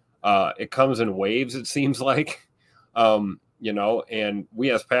this. It comes in waves, it seems like, you know, and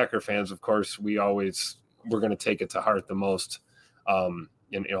we as Packer fans, of course, we're going to take it to heart the most, and,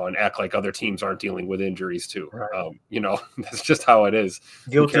 you know, and act like other teams aren't dealing with injuries too. Right. You know, that's just how it is.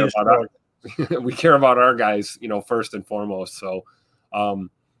 Guilty as charged. We care about our guys, you know, first and foremost. So,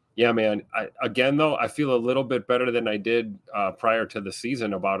 yeah, man. I feel a little bit better than I did prior to the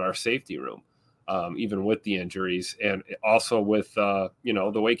season about our safety room, even with the injuries, and also with you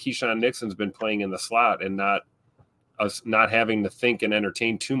know, the way Keyshawn Nixon's been playing in the slot, and not having to think and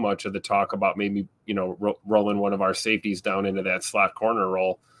entertain too much of the talk about maybe, you know, rolling one of our safeties down into that slot corner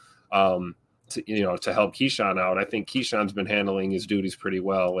role. To help Keyshawn out. I think Keyshawn's been handling his duties pretty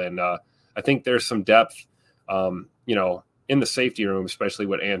well, and I think there's some depth, you know, in the safety room, especially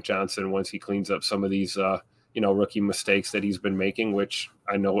with Ant Johnson once he cleans up some of these, you know, rookie mistakes that he's been making, which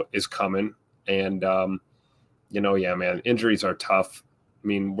I know is coming. And, you know, yeah, man, injuries are tough. I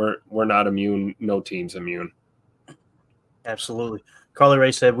mean, we're not immune. No team's immune. Absolutely. Carly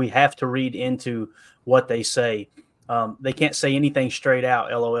Ray said we have to read into what they say. They can't say anything straight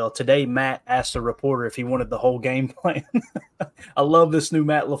out, LOL. Today, Matt asked a reporter if he wanted the whole game plan. I love this new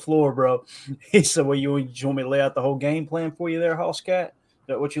Matt LaFleur, bro. He said, well, you want me to lay out the whole game plan for you there, Hosscat? Is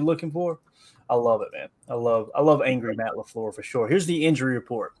that what you're looking for? I love it, man. I love angry Matt LaFleur for sure. Here's the injury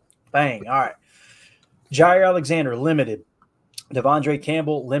report. Bang. All right. Jair Alexander, limited. Devondre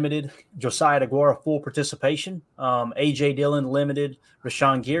Campbell, limited. Josiah DeGuara, full participation. A.J. Dillon, limited.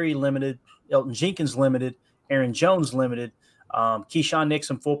 Rashawn Gary, limited. Elton Jenkins, limited. Aaron Jones, limited. Keyshawn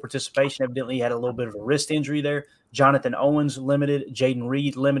Nixon, full participation. Evidently, he had a little bit of a wrist injury there. Jonathan Owens, limited. Jaden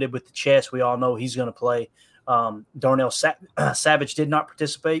Reed, limited with the chest. We all know he's going to play. Darnell Savage did not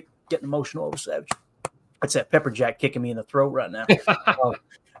participate. Getting emotional over Savage. That's that pepper jack kicking me in the throat right now.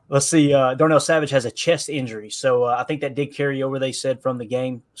 Let's see. Darnell Savage has a chest injury. So I think that did carry over, they said, from the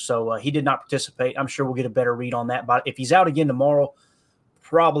game. So he did not participate. I'm sure we'll get a better read on that. But if he's out again tomorrow,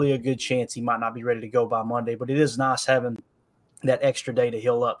 probably a good chance he might not be ready to go by Monday. But it is nice having that extra day to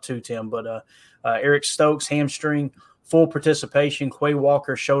heal up too, Tim. But Eric Stokes, hamstring, full participation. Quay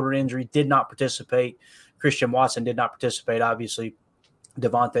Walker, shoulder injury, did not participate. Christian Watson did not participate, obviously.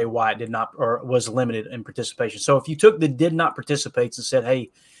 Devontae Wyatt did not, or was limited in participation. So if you took the did not participates and said,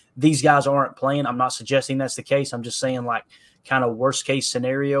 hey, these guys aren't playing, I'm not suggesting that's the case. I'm just saying, like, kind of worst case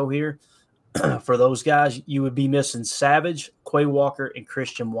scenario here for those guys, you would be missing Savage, Quay Walker, and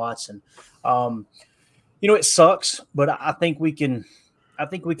Christian Watson. You know, it sucks, but I think we can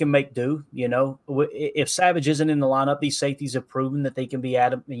make do. You know, if Savage isn't in the lineup, these safeties have proven that they can be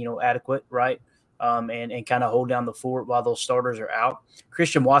adequate, right? And kind of hold down the fort while those starters are out.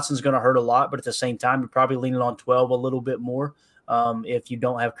 Christian Watson's going to hurt a lot, but at the same time, you're probably leaning on 12 a little bit more if you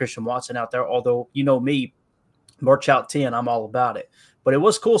don't have Christian Watson out there. Although, you know me, march out 10, I'm all about it. But it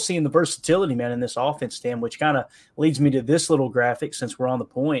was cool seeing the versatility, man, in this offense, Tim, which kind of leads me to this little graphic since we're on the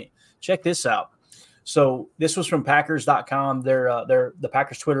point. Check this out. So this was from Packers.com. The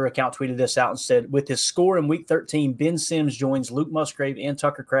Packers Twitter account tweeted this out and said, with his score in Week 13, Ben Sims joins Luke Musgrave and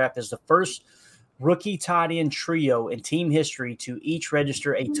Tucker Kraft as the first rookie tight end trio in team history to each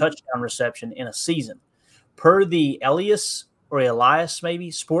register a touchdown reception in a season. Per the Elias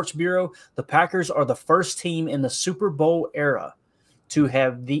Sports Bureau, the Packers are the first team in the Super Bowl era to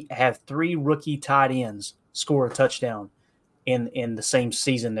have three rookie tight ends score a touchdown in the same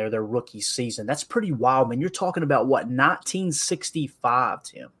season, their rookie season. That's pretty wild, man. You're talking about, 1965,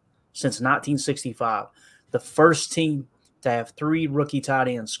 Tim? Since 1965, the first team to have three rookie tight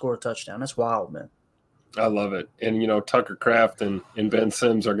ends score a touchdown. That's wild, man. I love it. And, you know, Tucker Kraft and Ben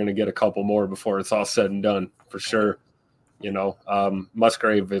Sims are going to get a couple more before it's all said and done, for sure. You know,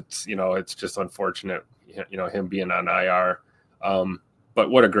 Musgrave, it's just unfortunate, you know, him being on IR. But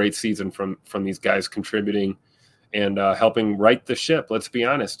what a great season from these guys contributing and helping right the ship. Let's be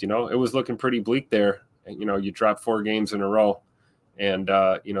honest, you know, it was looking pretty bleak there. And, you know, you dropped 4 games in a row. And,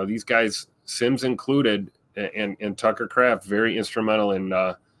 you know, these guys, Sims included, and Tucker Kraft, very instrumental in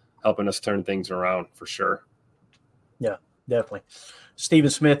helping us turn things around, for sure. Yeah, definitely. Stephen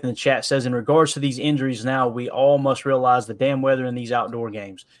Smith in the chat says, in regards to these injuries now, we all must realize the damn weather in these outdoor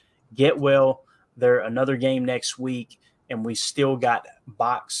games. Get well. They're another game next week, and we still got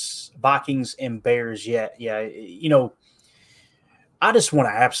Vikings and Bears yet. Yeah, you know, I just want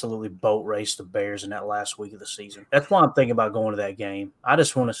to absolutely boat race the Bears in that last week of the season. That's why I'm thinking about going to that game. I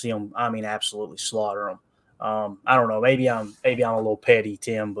just want to see them, absolutely slaughter them. I don't know. Maybe I'm a little petty,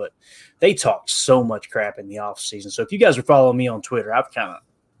 Tim, but they talked so much crap in the offseason. So if you guys are following me on Twitter,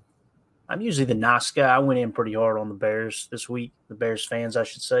 I'm usually the nice guy. I went in pretty hard on the Bears this week, the Bears fans, I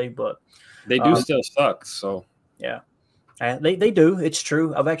should say. But they do still suck. So yeah, they do. It's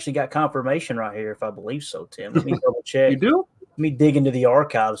true. I've actually got confirmation right here, if I believe so, Tim. Let me double check. You do? Let me dig into the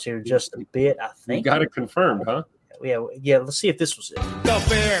archives here just a bit. I think you got it confirmed, huh? Yeah. Let's see if this was it. The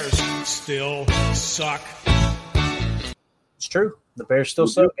Bears still suck. It's true. The Bears still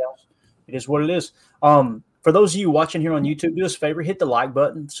suck, guys. It is what it is. For those of you watching here on YouTube, do us a favor, hit the like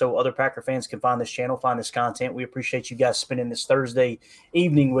button so other Packer fans can find this channel, find this content. We appreciate you guys spending this Thursday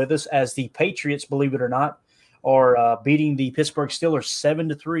evening with us as the Patriots, believe it or not, are beating the Pittsburgh Steelers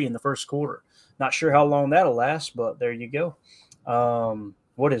 7-3 in the first quarter. Not sure how long that'll last, but there you go.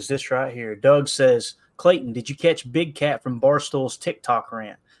 What is this right here? Doug says, Clayton, did you catch Big Cat from Barstool's TikTok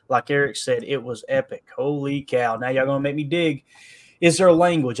rant? Like Eric said, it was epic. Holy cow. Now y'all going to make me dig. Is there a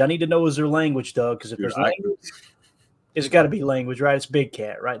language? I need to know, is there language, Doug? Because if there's language, it's got to be language, right? It's Big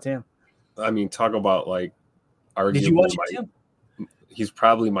Cat, right, Tim? I mean, talk about like arguably. Did you watch it, Tim? He's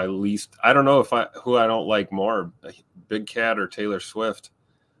probably my least. I don't know who I don't like more, Big Cat or Taylor Swift.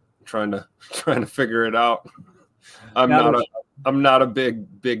 I'm trying to figure it out. I'm not a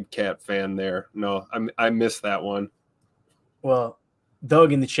big Cat fan there. No, I missed that one. Well,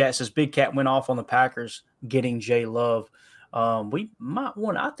 Doug in the chat says Big Cat went off on the Packers getting J Love. We might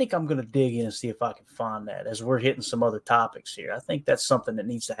want. I think I'm going to dig in and see if I can find that as we're hitting some other topics here. I think that's something that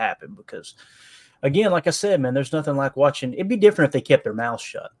needs to happen because, again, like I said, man, there's nothing like watching. It'd be different if they kept their mouths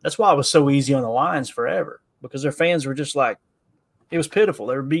shut. That's why it was so easy on the Lions forever because their fans were just like, it was pitiful.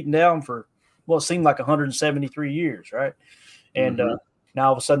 They were beaten down for it seemed like 173 years, right? And now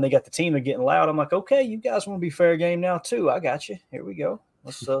all of a sudden they got the team. They're getting loud. I'm like, okay, you guys want to be fair game now too. I got you. Here we go.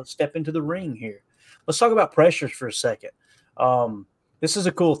 Let's step into the ring here. Let's talk about pressures for a second. This is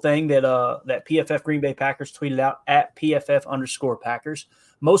a cool thing that PFF Green Bay Packers tweeted out at PFF_Packers.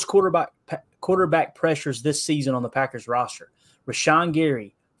 Most quarterback pressures this season on the Packers roster. Rashawn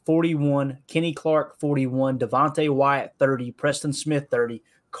Gary, 41. Kenny Clark, 41. Devontae Wyatt, 30. Preston Smith, 30.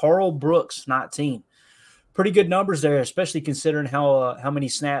 Carl Brooks, 19. Pretty good numbers there, especially considering how many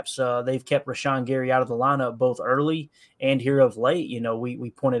snaps they've kept Rashawn Gary out of the lineup both early and here of late. You know, we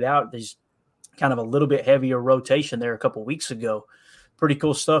pointed out there's kind of a little bit heavier rotation there a couple weeks ago. Pretty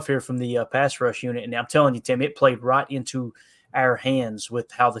cool stuff here from the pass rush unit. And I'm telling you, Tim, it played right into our hands with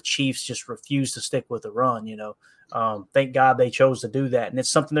how the Chiefs just refused to stick with the run, you know. Thank God they chose to do that. And it's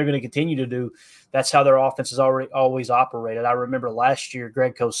something they're going to continue to do. That's how their offense has always operated. I remember last year,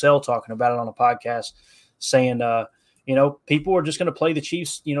 Greg Cosell talking about it on a podcast saying, people are just going to play the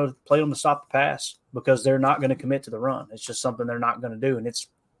Chiefs, play them to stop the pass because they're not going to commit to the run. It's just something they're not going to do. And it's,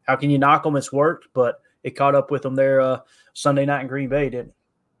 how can you knock them? It's worked, but it caught up with them there Sunday night in Green Bay, didn't it?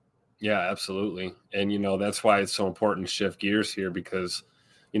 Yeah, absolutely. And, that's why it's so important to shift gears here because,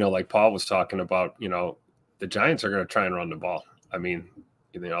 like Paul was talking about, the Giants are going to try and run the ball. I mean,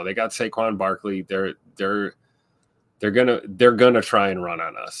 they got Saquon Barkley. They're gonna try and run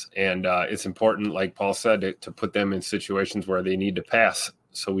on us. And it's important, like Paul said, to put them in situations where they need to pass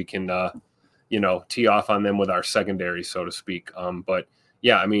so we can, tee off on them with our secondary, so to speak. But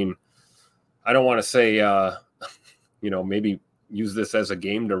yeah, I mean, I don't want to say, maybe use this as a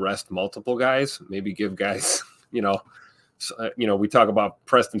game to rest multiple guys, maybe give guys, we talk about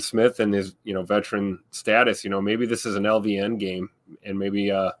Preston Smith and his, veteran status, maybe this is an LVN game and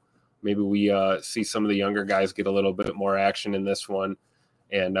maybe we see some of the younger guys get a little bit more action in this one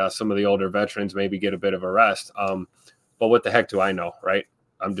and some of the older veterans maybe get a bit of a rest. But what the heck do I know, right?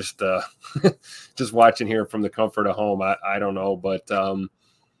 I'm just just watching here from the comfort of home. I don't know, but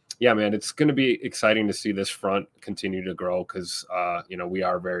yeah, man, it's going to be exciting to see this front continue to grow because, we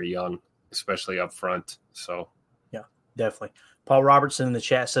are very young, especially up front. So, yeah, definitely. Paul Robertson in the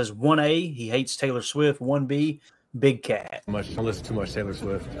chat says 1A, he hates Taylor Swift. 1B, Big Cat. I don't listen too much Taylor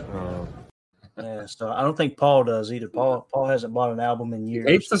Swift. Yeah, so I don't think Paul does either. Paul hasn't bought an album in years.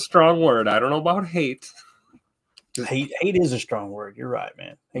 Hate's a strong word. I don't know about hate. Hate is a strong word. You're right,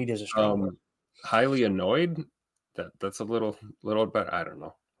 man. Hate is a strong word. Highly annoyed. That's a little better. I don't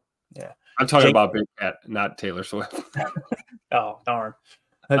know. Yeah, I'm talking about Big Cat, not Taylor Swift. Oh, darn.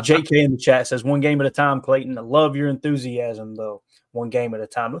 JK in the chat says, one game at a time, Clayton. I love your enthusiasm, though. One game at a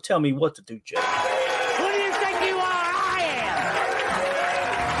time. Don't tell me what to do, Jay. Who do you think you are? I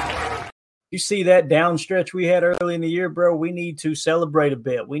am. You see that down stretch we had early in the year, bro? We need to celebrate a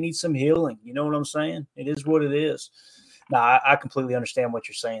bit. We need some healing. You know what I'm saying? It is what it is. Now, I completely understand what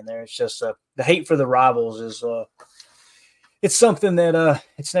you're saying there. It's just the hate for the rivals is it's something that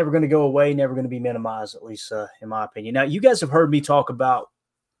it's never going to go away, never going to be minimized, at least in my opinion. Now, you guys have heard me talk about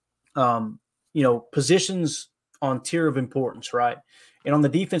positions on tier of importance, right? And on the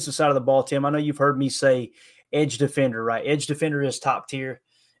defensive side of the ball, Tim, I know you've heard me say edge defender, right? Edge defender is top tier,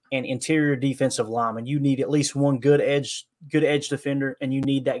 and interior defensive lineman. You need at least one good edge defender, and you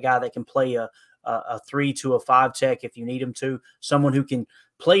need that guy that can play a 3 to a 5 tech if you need him to. Someone who can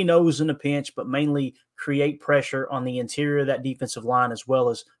play nose in a pinch, but mainly create pressure on the interior of that defensive line as well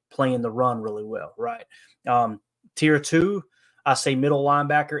as playing the run really well, right? Tier 2, I say middle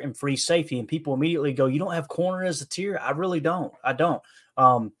linebacker and free safety, and people immediately go, you don't have corner as a tier? I really don't. I don't.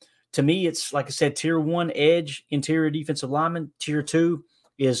 To me, it's like I said, tier 1 edge, interior defensive lineman. Tier 2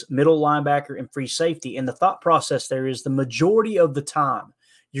 is middle linebacker and free safety. And the thought process there is the majority of the time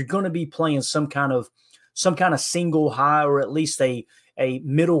you're going to be playing some kind of single high, or at least a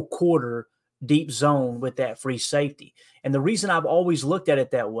middle quarter deep zone with that free safety. And the reason I've always looked at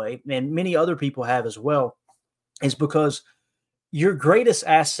it that way, and many other people have as well, is because your greatest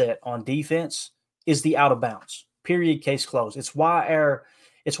asset on defense is the out of bounds. Period. Case closed. It's why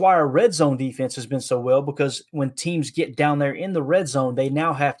our red zone defense has been so well, because when teams get down there in the red zone, they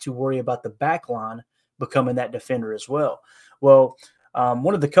now have to worry about the back line becoming that defender as well. Well,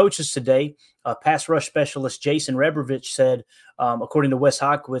 one of the coaches today, pass rush specialist Jason Rebrovich, said, according to Wes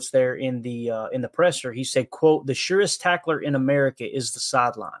Hodkiewicz there in the presser, he said, quote, "The surest tackler in America is the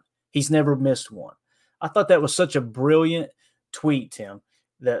sideline. He's never missed one." I thought that was such a brilliant tweet, Tim.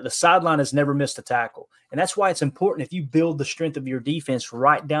 The sideline has never missed a tackle. And that's why it's important, if you build the strength of your defense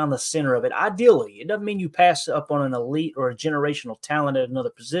right down the center of it, ideally, it doesn't mean you pass up on an elite or a generational talent at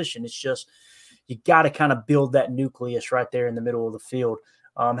another position. It's just you got to kind of build that nucleus right there in the middle of the field.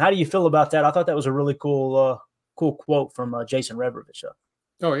 How do you feel about that? I thought that was a really cool quote from Jason Rebrovich.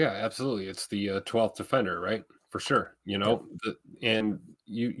 Oh, yeah, absolutely. It's the 12th defender, right? For sure. And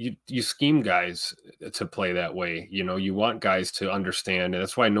you scheme guys to play that way. You want guys to understand. And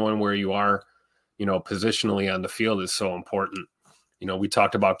that's why knowing where you are, positionally on the field is so important. We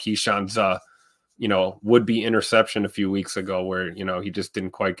talked about Keyshawn's, would-be interception a few weeks ago where, he just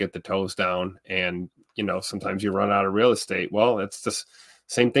didn't quite get the toes down. And, sometimes you run out of real estate. Well, it's the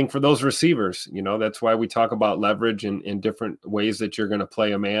same thing for those receivers. That's why we talk about leverage in different ways that you're going to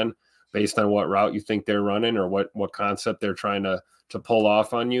play a man based on what route you think they're running or what concept they're trying to pull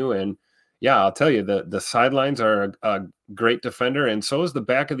off on you. And yeah, I'll tell you, the sidelines are a great defender, and so is the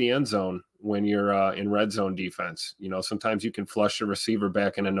back of the end zone when you're in red zone defense. Sometimes you can flush a receiver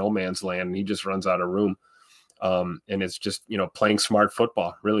back into no man's land and he just runs out of room. And it's just, playing smart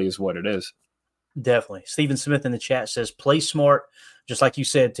football really is what it is. Definitely. Stephen Smith in the chat says, play smart, just like you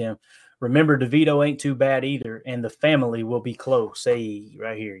said, Tim. Remember, DeVito ain't too bad either, and the family will be close. Hey,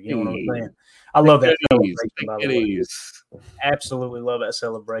 right here. You know what I'm saying? I love that celebration, by the way. Absolutely love that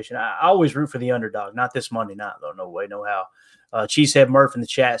celebration. I always root for the underdog. Not this Monday night, though. No way, no how. Cheesehead Murph in the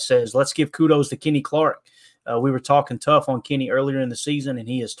chat says, let's give kudos to Kenny Clark. We were talking tough on Kenny earlier in the season, and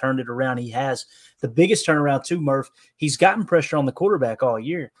he has turned it around. He has the biggest turnaround, too, Murph. He's gotten pressure on the quarterback all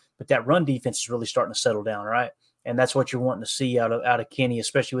year, but that run defense is really starting to settle down, right? And that's what you're wanting to see out of Kenny,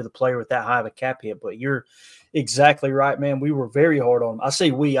 especially with a player with that high of a cap hit. But you're exactly right, man. We were very hard on him. I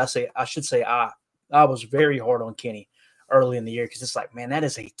should say I was very hard on Kenny early in the year, because it's like, man, that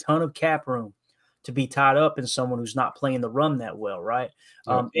is a ton of cap room to be tied up in someone who's not playing the run that well, right?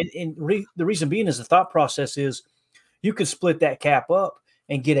 Yeah. The reason being is the thought process is you could split that cap up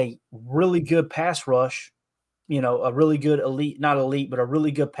and get a really good pass rush, a really good not elite, but a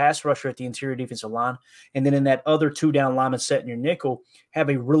really good pass rusher at the interior defensive line. And then in that other 2-down lineman set in your nickel, have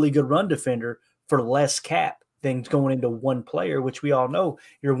a really good run defender for less cap than going into one player, which we all know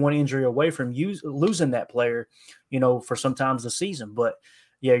you're one injury away from losing that player, for sometimes the season. But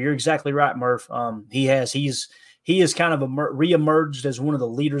yeah, you're exactly right, Murph. He is kind of reemerged as one of the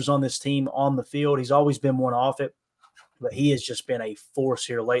leaders on this team on the field. He's always been one off it, but he has just been a force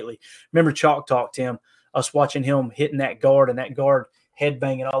here lately. Remember Chalk Talk, Tim, us watching him hitting that guard and that guard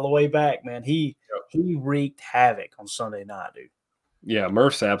headbanging all the way back, man. He wreaked havoc on Sunday night, dude. Yeah,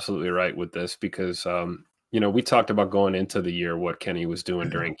 Murph's absolutely right with this, because we talked about going into the year what Kenny was doing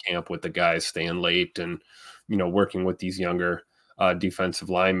during camp with the guys staying late and working with these younger defensive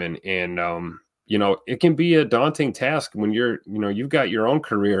linemen. And it can be a daunting task when you've got your own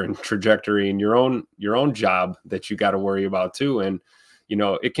career and trajectory and your own job that you got to worry about too. And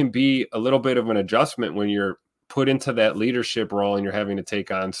it can be a little bit of an adjustment when you're put into that leadership role and you're having to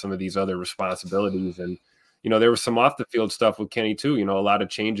take on some of these other responsibilities. And, there was some off the field stuff with Kenny too, a lot of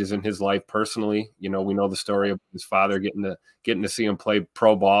changes in his life personally. We know the story of his father getting to see him play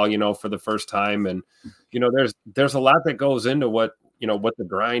pro ball, for the first time. And, there's a lot that goes into what the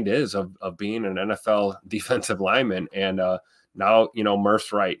grind is of being an NFL defensive lineman. And now,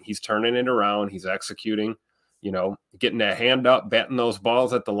 Murph's right. He's turning it around. He's executing, getting that hand up, batting those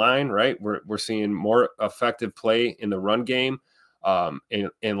balls at the line, right? We're seeing more effective play in the run game. And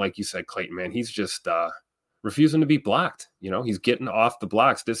like you said, Clayton, man, he's just refusing to be blocked. He's getting off the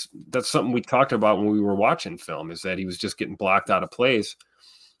blocks. That's something we talked about when we were watching film, is that he was just getting blocked out of plays.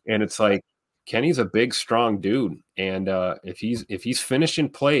 And it's like, Kenny's a big, strong dude. And if he's finishing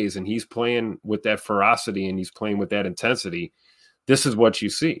plays and he's playing with that ferocity and he's playing with that intensity, this is what you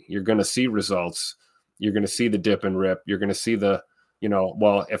see. You're going to see results. You're going to see the dip and rip. You're going to see the,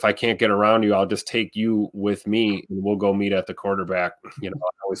 well, if I can't get around you, I'll just take you with me and we'll go meet at the quarterback. I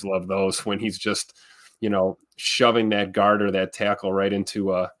always love those when he's just, shoving that guard or that tackle right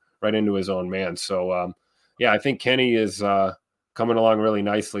into his own man. So, I think Kenny is coming along really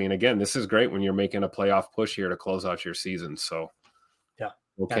nicely. And again, this is great when you're making a playoff push here to close out your season. So, yeah,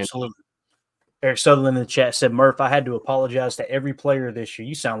 absolutely. Eric Sutherland in the chat said, Murph, I had to apologize to every player this year.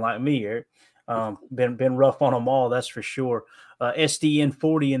 You sound like me, Eric. Been rough on them all, that's for sure. SDN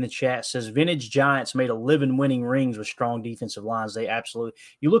 40 in the chat says, vintage Giants made 11 winning rings with strong defensive lines. They absolutely.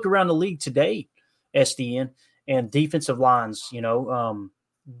 You look around the league today, SDN, and defensive lines, the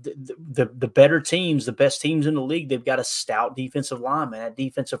better teams, the best teams in the league, they've got a stout defensive lineman, that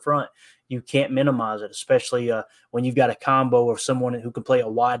defensive front. You can't minimize it, especially when you've got a combo of someone who can play a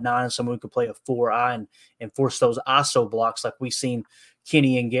wide 9 and someone who can play a 4-eye and force those ISO blocks like we've seen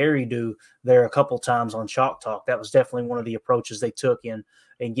Kenny and Gary do there a couple times on Chalk Talk. That was definitely one of the approaches they took in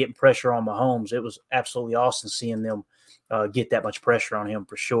getting pressure on Mahomes. It was absolutely awesome seeing them get that much pressure on him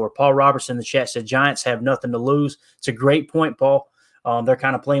for sure. Paul Robertson in the chat said, Giants have nothing to lose. It's a great point, Paul. They're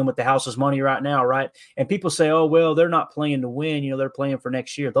kind of playing with the house's money right now, right? And people say, oh, well, they're not playing to win. They're playing for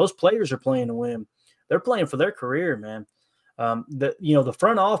next year. Those players are playing to win. They're playing for their career, man. The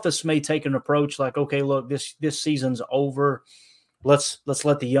front office may take an approach like, okay, look, this season's over. Let's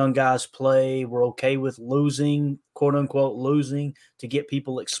let the young guys play. We're okay with losing, quote unquote, losing to get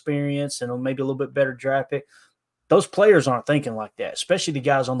people experience and maybe a little bit better draft pick. Those players aren't thinking like that, especially the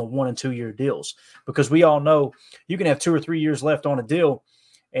guys on the 1 and 2 year deals, because we all know you can have 2 or 3 years left on a deal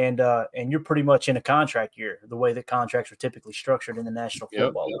and you're pretty much in a contract year, the way that contracts are typically structured in the National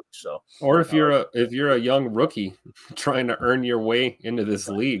Football League. So, or if you're a young rookie trying to earn your way into this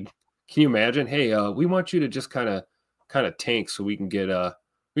league, can you imagine? Hey, we want you to just kind of tank so we can get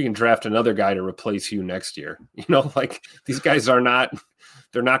we can draft another guy to replace you next year. Like these guys they're not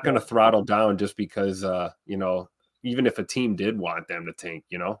going to throttle down just because even if a team did want them to tank,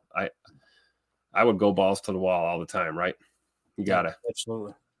 I would go balls to the wall all the time, right? You gotta.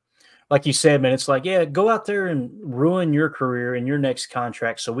 Absolutely. Like you said, man, it's like, yeah, go out there and ruin your career and your next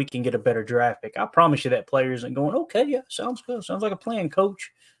contract so we can get a better draft pick. I promise you that player isn't going, okay, yeah, sounds good. Sounds like a plan,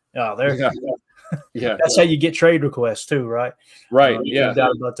 coach. Oh, there. Yeah. That's how you get trade requests too, right? Right. Yeah. No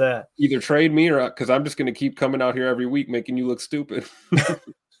doubt about that. Either trade me or because I'm just going to keep coming out here every week making you look stupid.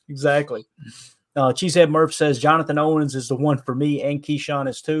 Exactly. Cheesehead Murph says Jonathan Owens is the one for me and Keyshawn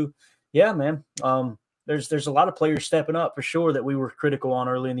is too. Yeah, man. There's a lot of players stepping up for sure that we were critical on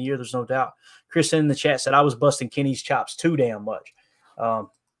early in the year. There's no doubt. Chris in the chat said I was busting Kenny's chops too damn much.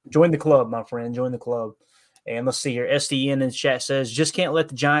 Join the club, my friend. Join the club. And let's see here. SDN in the chat says just can't let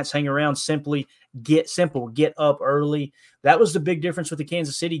the Giants hang around. Get up early. That was the big difference with the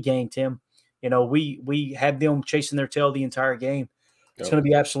Kansas City game, Tim. We had them chasing their tail the entire game. It's going to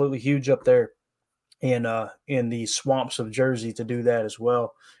be absolutely huge up there in the swamps of Jersey to do that as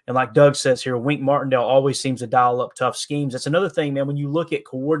well. And like Doug says here, Wink Martindale always seems to dial up tough schemes. That's another thing, man. When you look at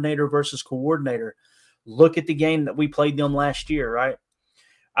coordinator versus coordinator, look at the game that we played them last year, right?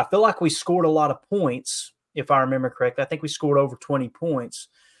 I feel like we scored a lot of points, if I remember correctly. I think we scored over 20 points.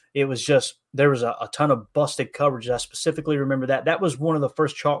 It was just there was a ton of busted coverage. I specifically remember that. That was one of the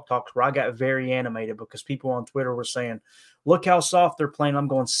first Chalk Talks where I got very animated because people on Twitter were saying, look how soft they're playing. I'm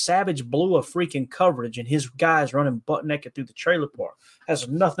going, Savage blew a freaking coverage, and his guys running butt naked through the trailer park. Has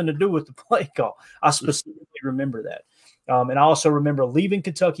nothing to do with the play call. I specifically remember that. And I also remember leaving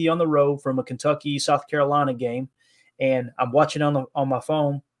Kentucky on the road from a Kentucky-South Carolina game, and I'm watching on my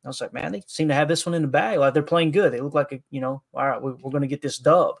phone. I was like, man, they seem to have this one in the bag. Like they're playing good. They look like, all right, we're going to get this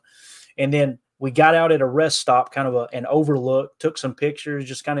dub. And then we got out at a rest stop, kind of an overlook, took some pictures,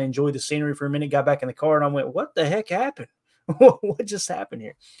 just kind of enjoyed the scenery for a minute, got back in the car, and I went, what the heck happened? What just happened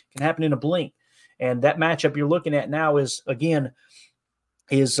here? It can happen in a blink. And that matchup you're looking at now is, again,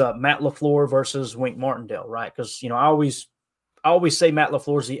 Matt LaFleur versus Wink Martindale, right? Because, I always say Matt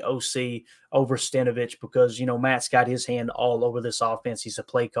LaFleur's the OC over Stenovich because, Matt's got his hand all over this offense. He's a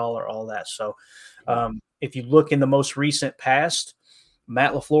play caller, all that. So If you look in the most recent past,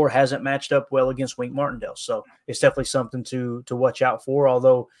 Matt LaFleur hasn't matched up well against Wink Martindale. So it's definitely something to watch out for.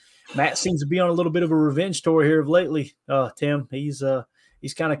 Although Matt seems to be on a little bit of a revenge tour here of lately. Tim, he's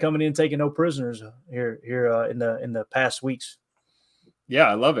kind of coming in taking no prisoners here in the past weeks. Yeah,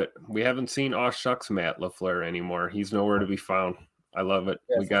 I love it. We haven't seen shucks Matt LaFleur anymore. He's nowhere to be found. I love it.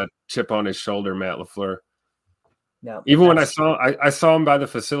 Definitely. We got chip on his shoulder, Matt LaFleur. Yeah, even when I saw him by the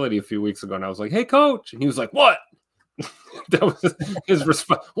facility a few weeks ago, and I was like, "Hey, coach," and he was like, "What?" That was his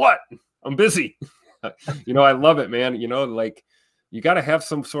response. "What? I'm busy." I love it, man. Like you got to have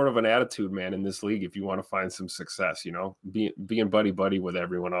some sort of an attitude, man, in this league if you want to find some success. Being buddy with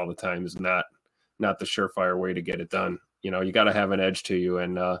everyone all the time is not the surefire way to get it done. You got to have an edge to you,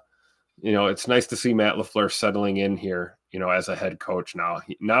 and it's nice to see Matt LaFleur settling in here. As a head coach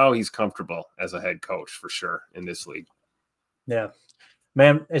now he's comfortable as a head coach for sure in this league. Yeah,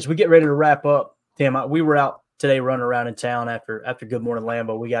 man. As we get ready to wrap up, Tim, we were out today running around in town after Good Morning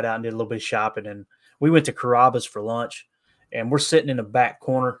Lambeau. We got out and did a little bit of shopping, and we went to Carrabba's for lunch. And we're sitting in the back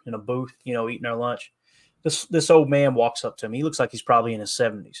corner in a booth, eating our lunch. This old man walks up to me. He looks like he's probably in his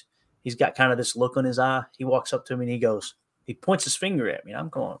 70s. He's got kind of this look on his eye. He walks up to me and he points his finger at me. And I'm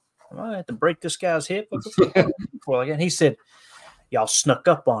going, am I have to break this guy's hip? And he said, "Y'all snuck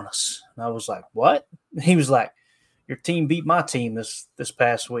up on us." And I was like, "What?" And he was like, "Your team beat my team this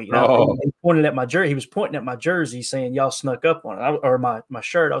past week." And he pointed at my jersey. He was pointing at my jersey saying, "Y'all snuck up on it," or my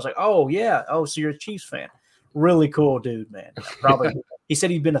shirt. I was like, "Oh yeah. Oh, so you're a Chiefs fan." Really cool dude, man. Probably. He said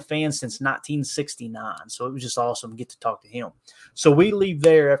he'd been a fan since 1969, so it was just awesome to get to talk to him. So we leave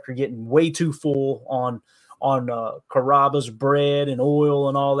there after getting way too full on Carrabba's bread and oil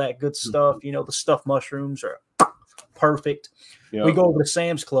and all that good stuff. The stuffed mushrooms are perfect. Yep. We go over to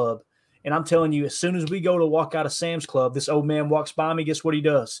Sam's Club, and I'm telling you, as soon as we go to walk out of Sam's Club, this old man walks by me. Guess what he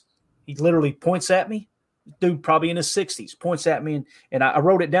does? He literally points at me. Dude, probably in his 60s, points at me, and I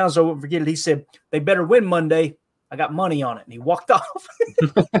wrote it down so I wouldn't forget it. He said, "They better win Monday. I got money on it." And he walked off.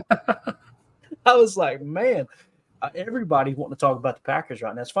 I was like, man, everybody's wanting to talk about the Packers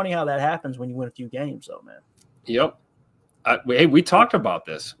right now. It's funny how that happens when you win a few games, though, man. Yep. We talked about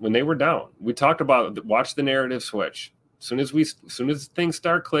this when they were down. We talked about watch the narrative switch. As soon as things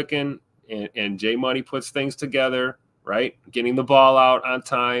start clicking and Jay Money puts things together, right? Getting the ball out on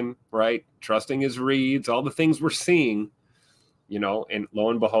time, right? Trusting his reads, all the things we're seeing, and lo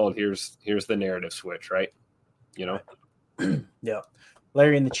and behold, here's the narrative switch, right? Yeah.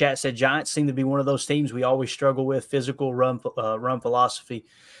 Larry in the chat said Giants seem to be one of those teams we always struggle with, physical run philosophy.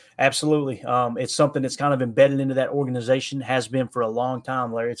 Absolutely. It's something that's kind of embedded into that organization, has been for a long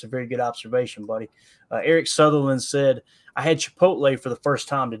time, Larry. It's a very good observation, buddy. Eric Sutherland said, "I had Chipotle for the first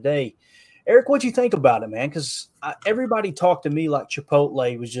time today." Eric, what'd you think about it, man? Because everybody talked to me like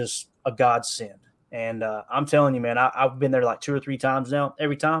Chipotle was just a godsend. And I'm telling you, man, I've been there like 2 or 3 times now.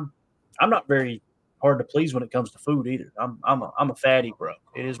 Every time, I'm not very hard to please when it comes to food either. I'm a fatty, bro.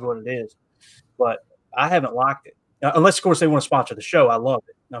 It is what it is. But I haven't liked it. Unless, of course, they want to sponsor the show. I love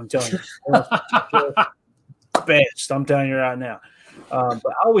it. I'm telling you. Best. I'm telling you right now. But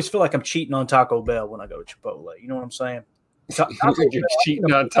I always feel like I'm cheating on Taco Bell when I go to Chipotle. You know what I'm saying? You're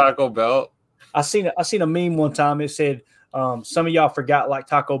cheating on Taco Bell. I seen a meme one time. It said, some of y'all forgot like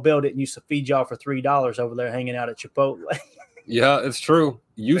Taco Bell didn't used to feed y'all for $3 over there hanging out at Chipotle. Yeah, it's true.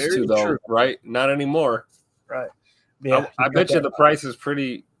 Used to though, right? Not anymore. Right. Yeah. I bet you the price is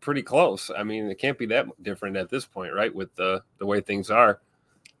pretty close. I mean, it can't be that different at this point, right? With the way things are.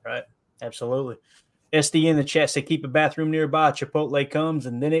 Right. Absolutely. SD in the chat say keep a bathroom nearby. Chipotle comes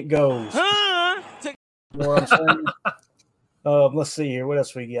and then it goes. You know what I'm saying? Let's see here. What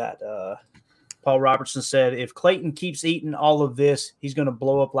else we got? Paul Robertson said, if Clayton keeps eating all of this, he's going to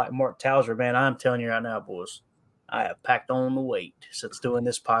blow up like Mark Towser. Man, I'm telling you right now, boys, I have packed on the weight since doing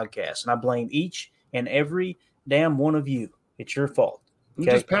this podcast, and I blame each and every damn one of you. It's your fault.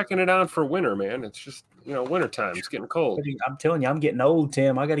 Okay? I'm just packing it on for winter, man. It's just, wintertime. It's getting cold. I'm telling you, I'm getting old,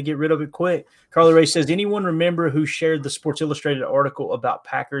 Tim. I got to get rid of it quick. Carly Ray says, anyone remember who shared the Sports Illustrated article about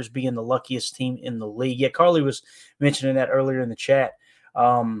Packers being the luckiest team in the league? Yeah, Carly was mentioning that earlier in the chat.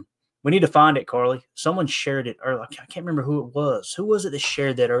 We need to find it, Carly. Someone shared it earlier. I can't remember who it was. Who was it that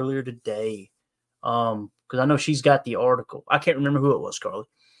shared that earlier today? Because I know she's got the article. I can't remember who it was, Carly.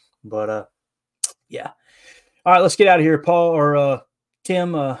 But, yeah. All right, let's get out of here, Paul or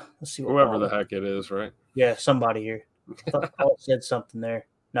Tim. Let's see. Whoever the heck it is, right? Yeah, somebody here. I thought Paul said something there.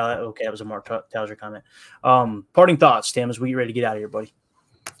 No, okay, that was a Mark Towser comment. Parting thoughts, Tim, as we get ready to get out of here, buddy.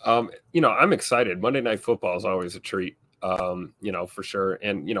 I'm excited. Monday Night Football is always a treat. for sure.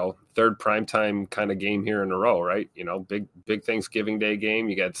 And, third primetime kind of game here in a row, right? Big Thanksgiving Day game.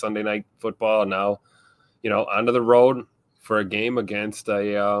 You got Sunday night football. Now, onto the road for a game against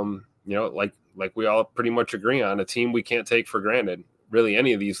a, like we all pretty much agree on, a team we can't take for granted. Really,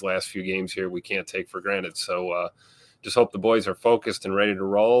 any of these last few games here, we can't take for granted. So just hope the boys are focused and ready to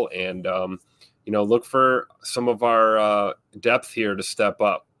roll, and look for some of our depth here to step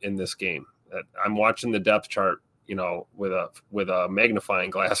up in this game. I'm watching the depth chart, with a magnifying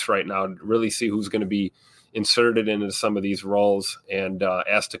glass right now to really see who's going to be inserted into some of these roles and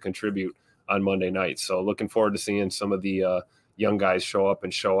asked to contribute on Monday night. So looking forward to seeing some of the young guys show up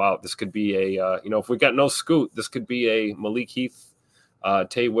and show out. This could be a, if we got no Scoot, this could be a Malik Heath,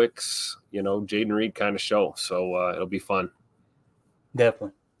 Tay Wicks, Jaden Reed kind of show. So it'll be fun.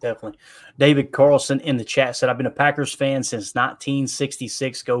 Definitely. David Carlson in the chat said, I've been a Packers fan since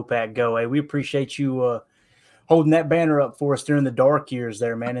 1966. Go Pack, go. Hey, we appreciate you holding that banner up for us during the dark years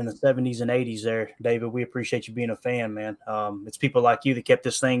there, man, in the 70s and 80s there, David. We appreciate you being a fan, man. It's people like you that kept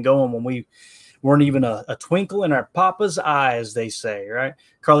this thing going when we weren't even a twinkle in our papa's eye, as they say, right?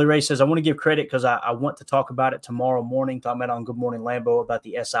 Carly Ray says, I want to give credit because I want to talk about it tomorrow morning, talking about on Good Morning Lambeau about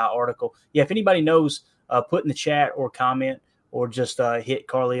the SI article. Yeah, if anybody knows, put in the chat or comment or just hit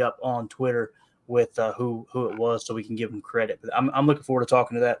Carly up on Twitter with who it was so we can give them credit. But I'm looking forward to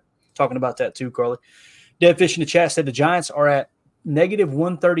talking about that too, Carly. Dead Fish in the chat said the Giants are at negative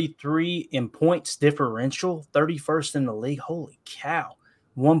 133 in points differential, 31st in the league. Holy cow.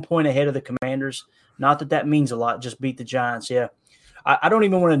 1 point ahead of the Commanders. Not that means a lot. Just beat the Giants. Yeah. I don't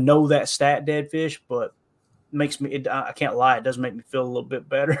even want to know that stat, Dead Fish, but makes me, I can't lie. It does make me feel a little bit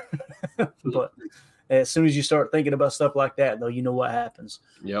better. But as soon as you start thinking about stuff like that, though, you know what happens.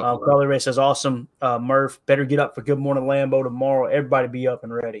 Yeah. Carly Ray says, awesome. Murph, better get up for Good Morning Lambeau tomorrow. Everybody be up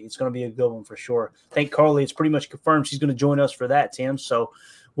and ready. It's going to be a good one for sure. I think Carly, it's pretty much confirmed she's going to join us for that, Tim. So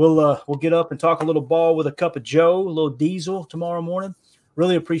we'll get up and talk a little ball with a cup of Joe, a little diesel tomorrow morning.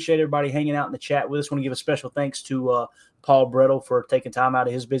 Really appreciate everybody hanging out in the chat with us. Want to give a special thanks to Paul Bretl for taking time out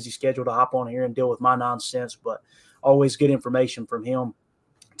of his busy schedule to hop on here and deal with my nonsense, but always good information from him.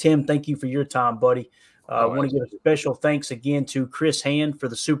 Tim, thank you for your time, buddy. I want to give a special thanks again to Chris Hand for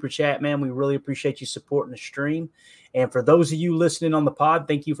the super chat, man. We really appreciate you supporting the stream. And for those of you listening on the pod,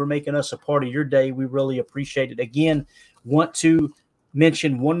 thank you for making us a part of your day. We really appreciate it. Again, want to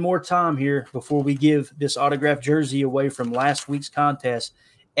mention one more time here before we give this autographed jersey away from last week's contest.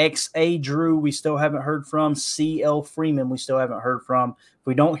 XA Drew, we still haven't heard from. CL Freeman, we still haven't heard from. If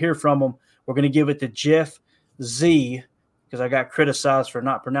we don't hear from them, we're going to give it to Jeff Z, because I got criticized for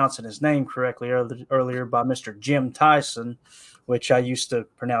not pronouncing his name correctly earlier by Mr. Jim Tyson, which I used to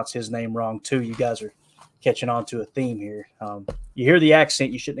pronounce his name wrong too. You guys are catching on to a theme here. You hear the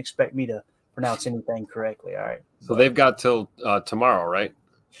accent, you shouldn't expect me to pronounce anything correctly. All right. So they've got till tomorrow, right?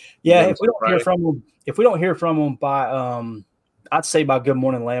 Yeah. If we don't hear from them by, I'd say by Good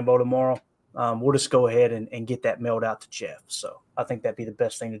Morning Lambeau tomorrow, we'll just go ahead and get that mailed out to Jeff. So I think that'd be the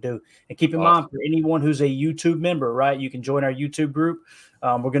best thing to do. And keep in mind, for anyone who's a YouTube member, right, you can join our YouTube group.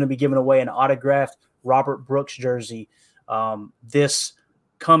 We're going to be giving away an autographed Robert Brooks jersey this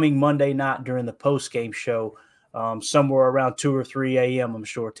coming Monday night during the post-game show, somewhere around 2 or 3 a.m. I'm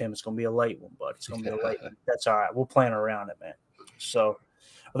sure, Tim. It's going to be a late one, but it's going to be a late one. That's all right. We'll plan around it, man. So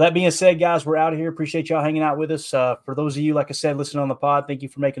with that being said, guys, we're out of here. Appreciate y'all hanging out with us. For those of you, like I said, listening on the pod, thank you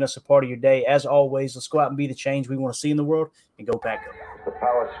for making us a part of your day. As always, let's go out and be the change we want to see in the world and go Pack Go. The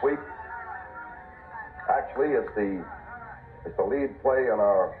power sweep actually is the lead play in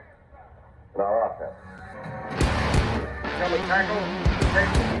our offense. Come and tackle, take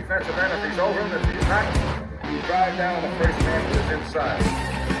the defensive end if he's over him. If he's not, you drive down the first man who is inside.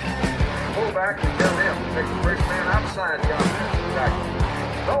 Pull back and tell him to take the first man outside the offensive tackle.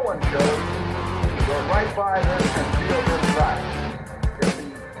 No one shows. Go right by them and field inside. If the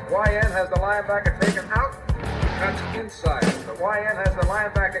YN has the linebacker taken out, he cuts inside. If the YN has the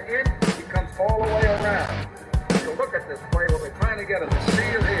linebacker in, he comes all the way around. So look at this play. What we're trying to get is a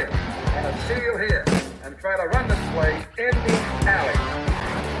seal here and a seal here, and try to run this play in the